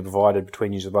people will be divided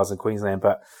between New South Wales and Queensland,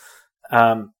 but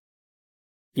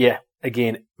yeah,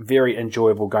 again, very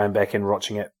enjoyable going back and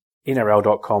watching it.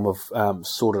 NRL.com have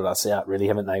sorted us out, really,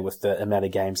 haven't they, with the amount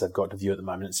of games they've got to view at the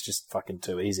moment. It's just fucking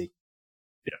too easy.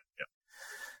 Yeah.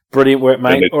 Brilliant work,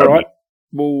 mate. All right.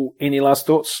 Well, any last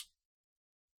thoughts?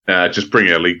 Just bring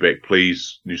our league back,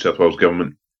 please, New South Wales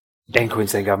government. And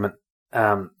Queensland government.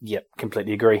 Yep,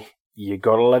 completely agree. You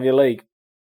gotta love your league.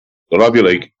 I love your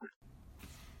league.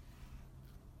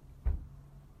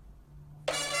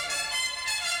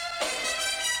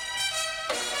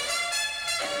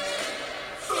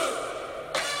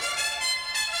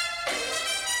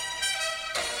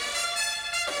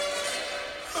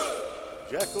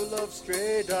 Jacko loves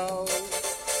stray dogs,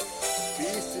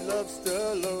 Beastie loves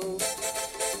Sturlo.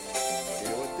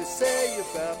 Hear what they say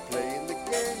about playing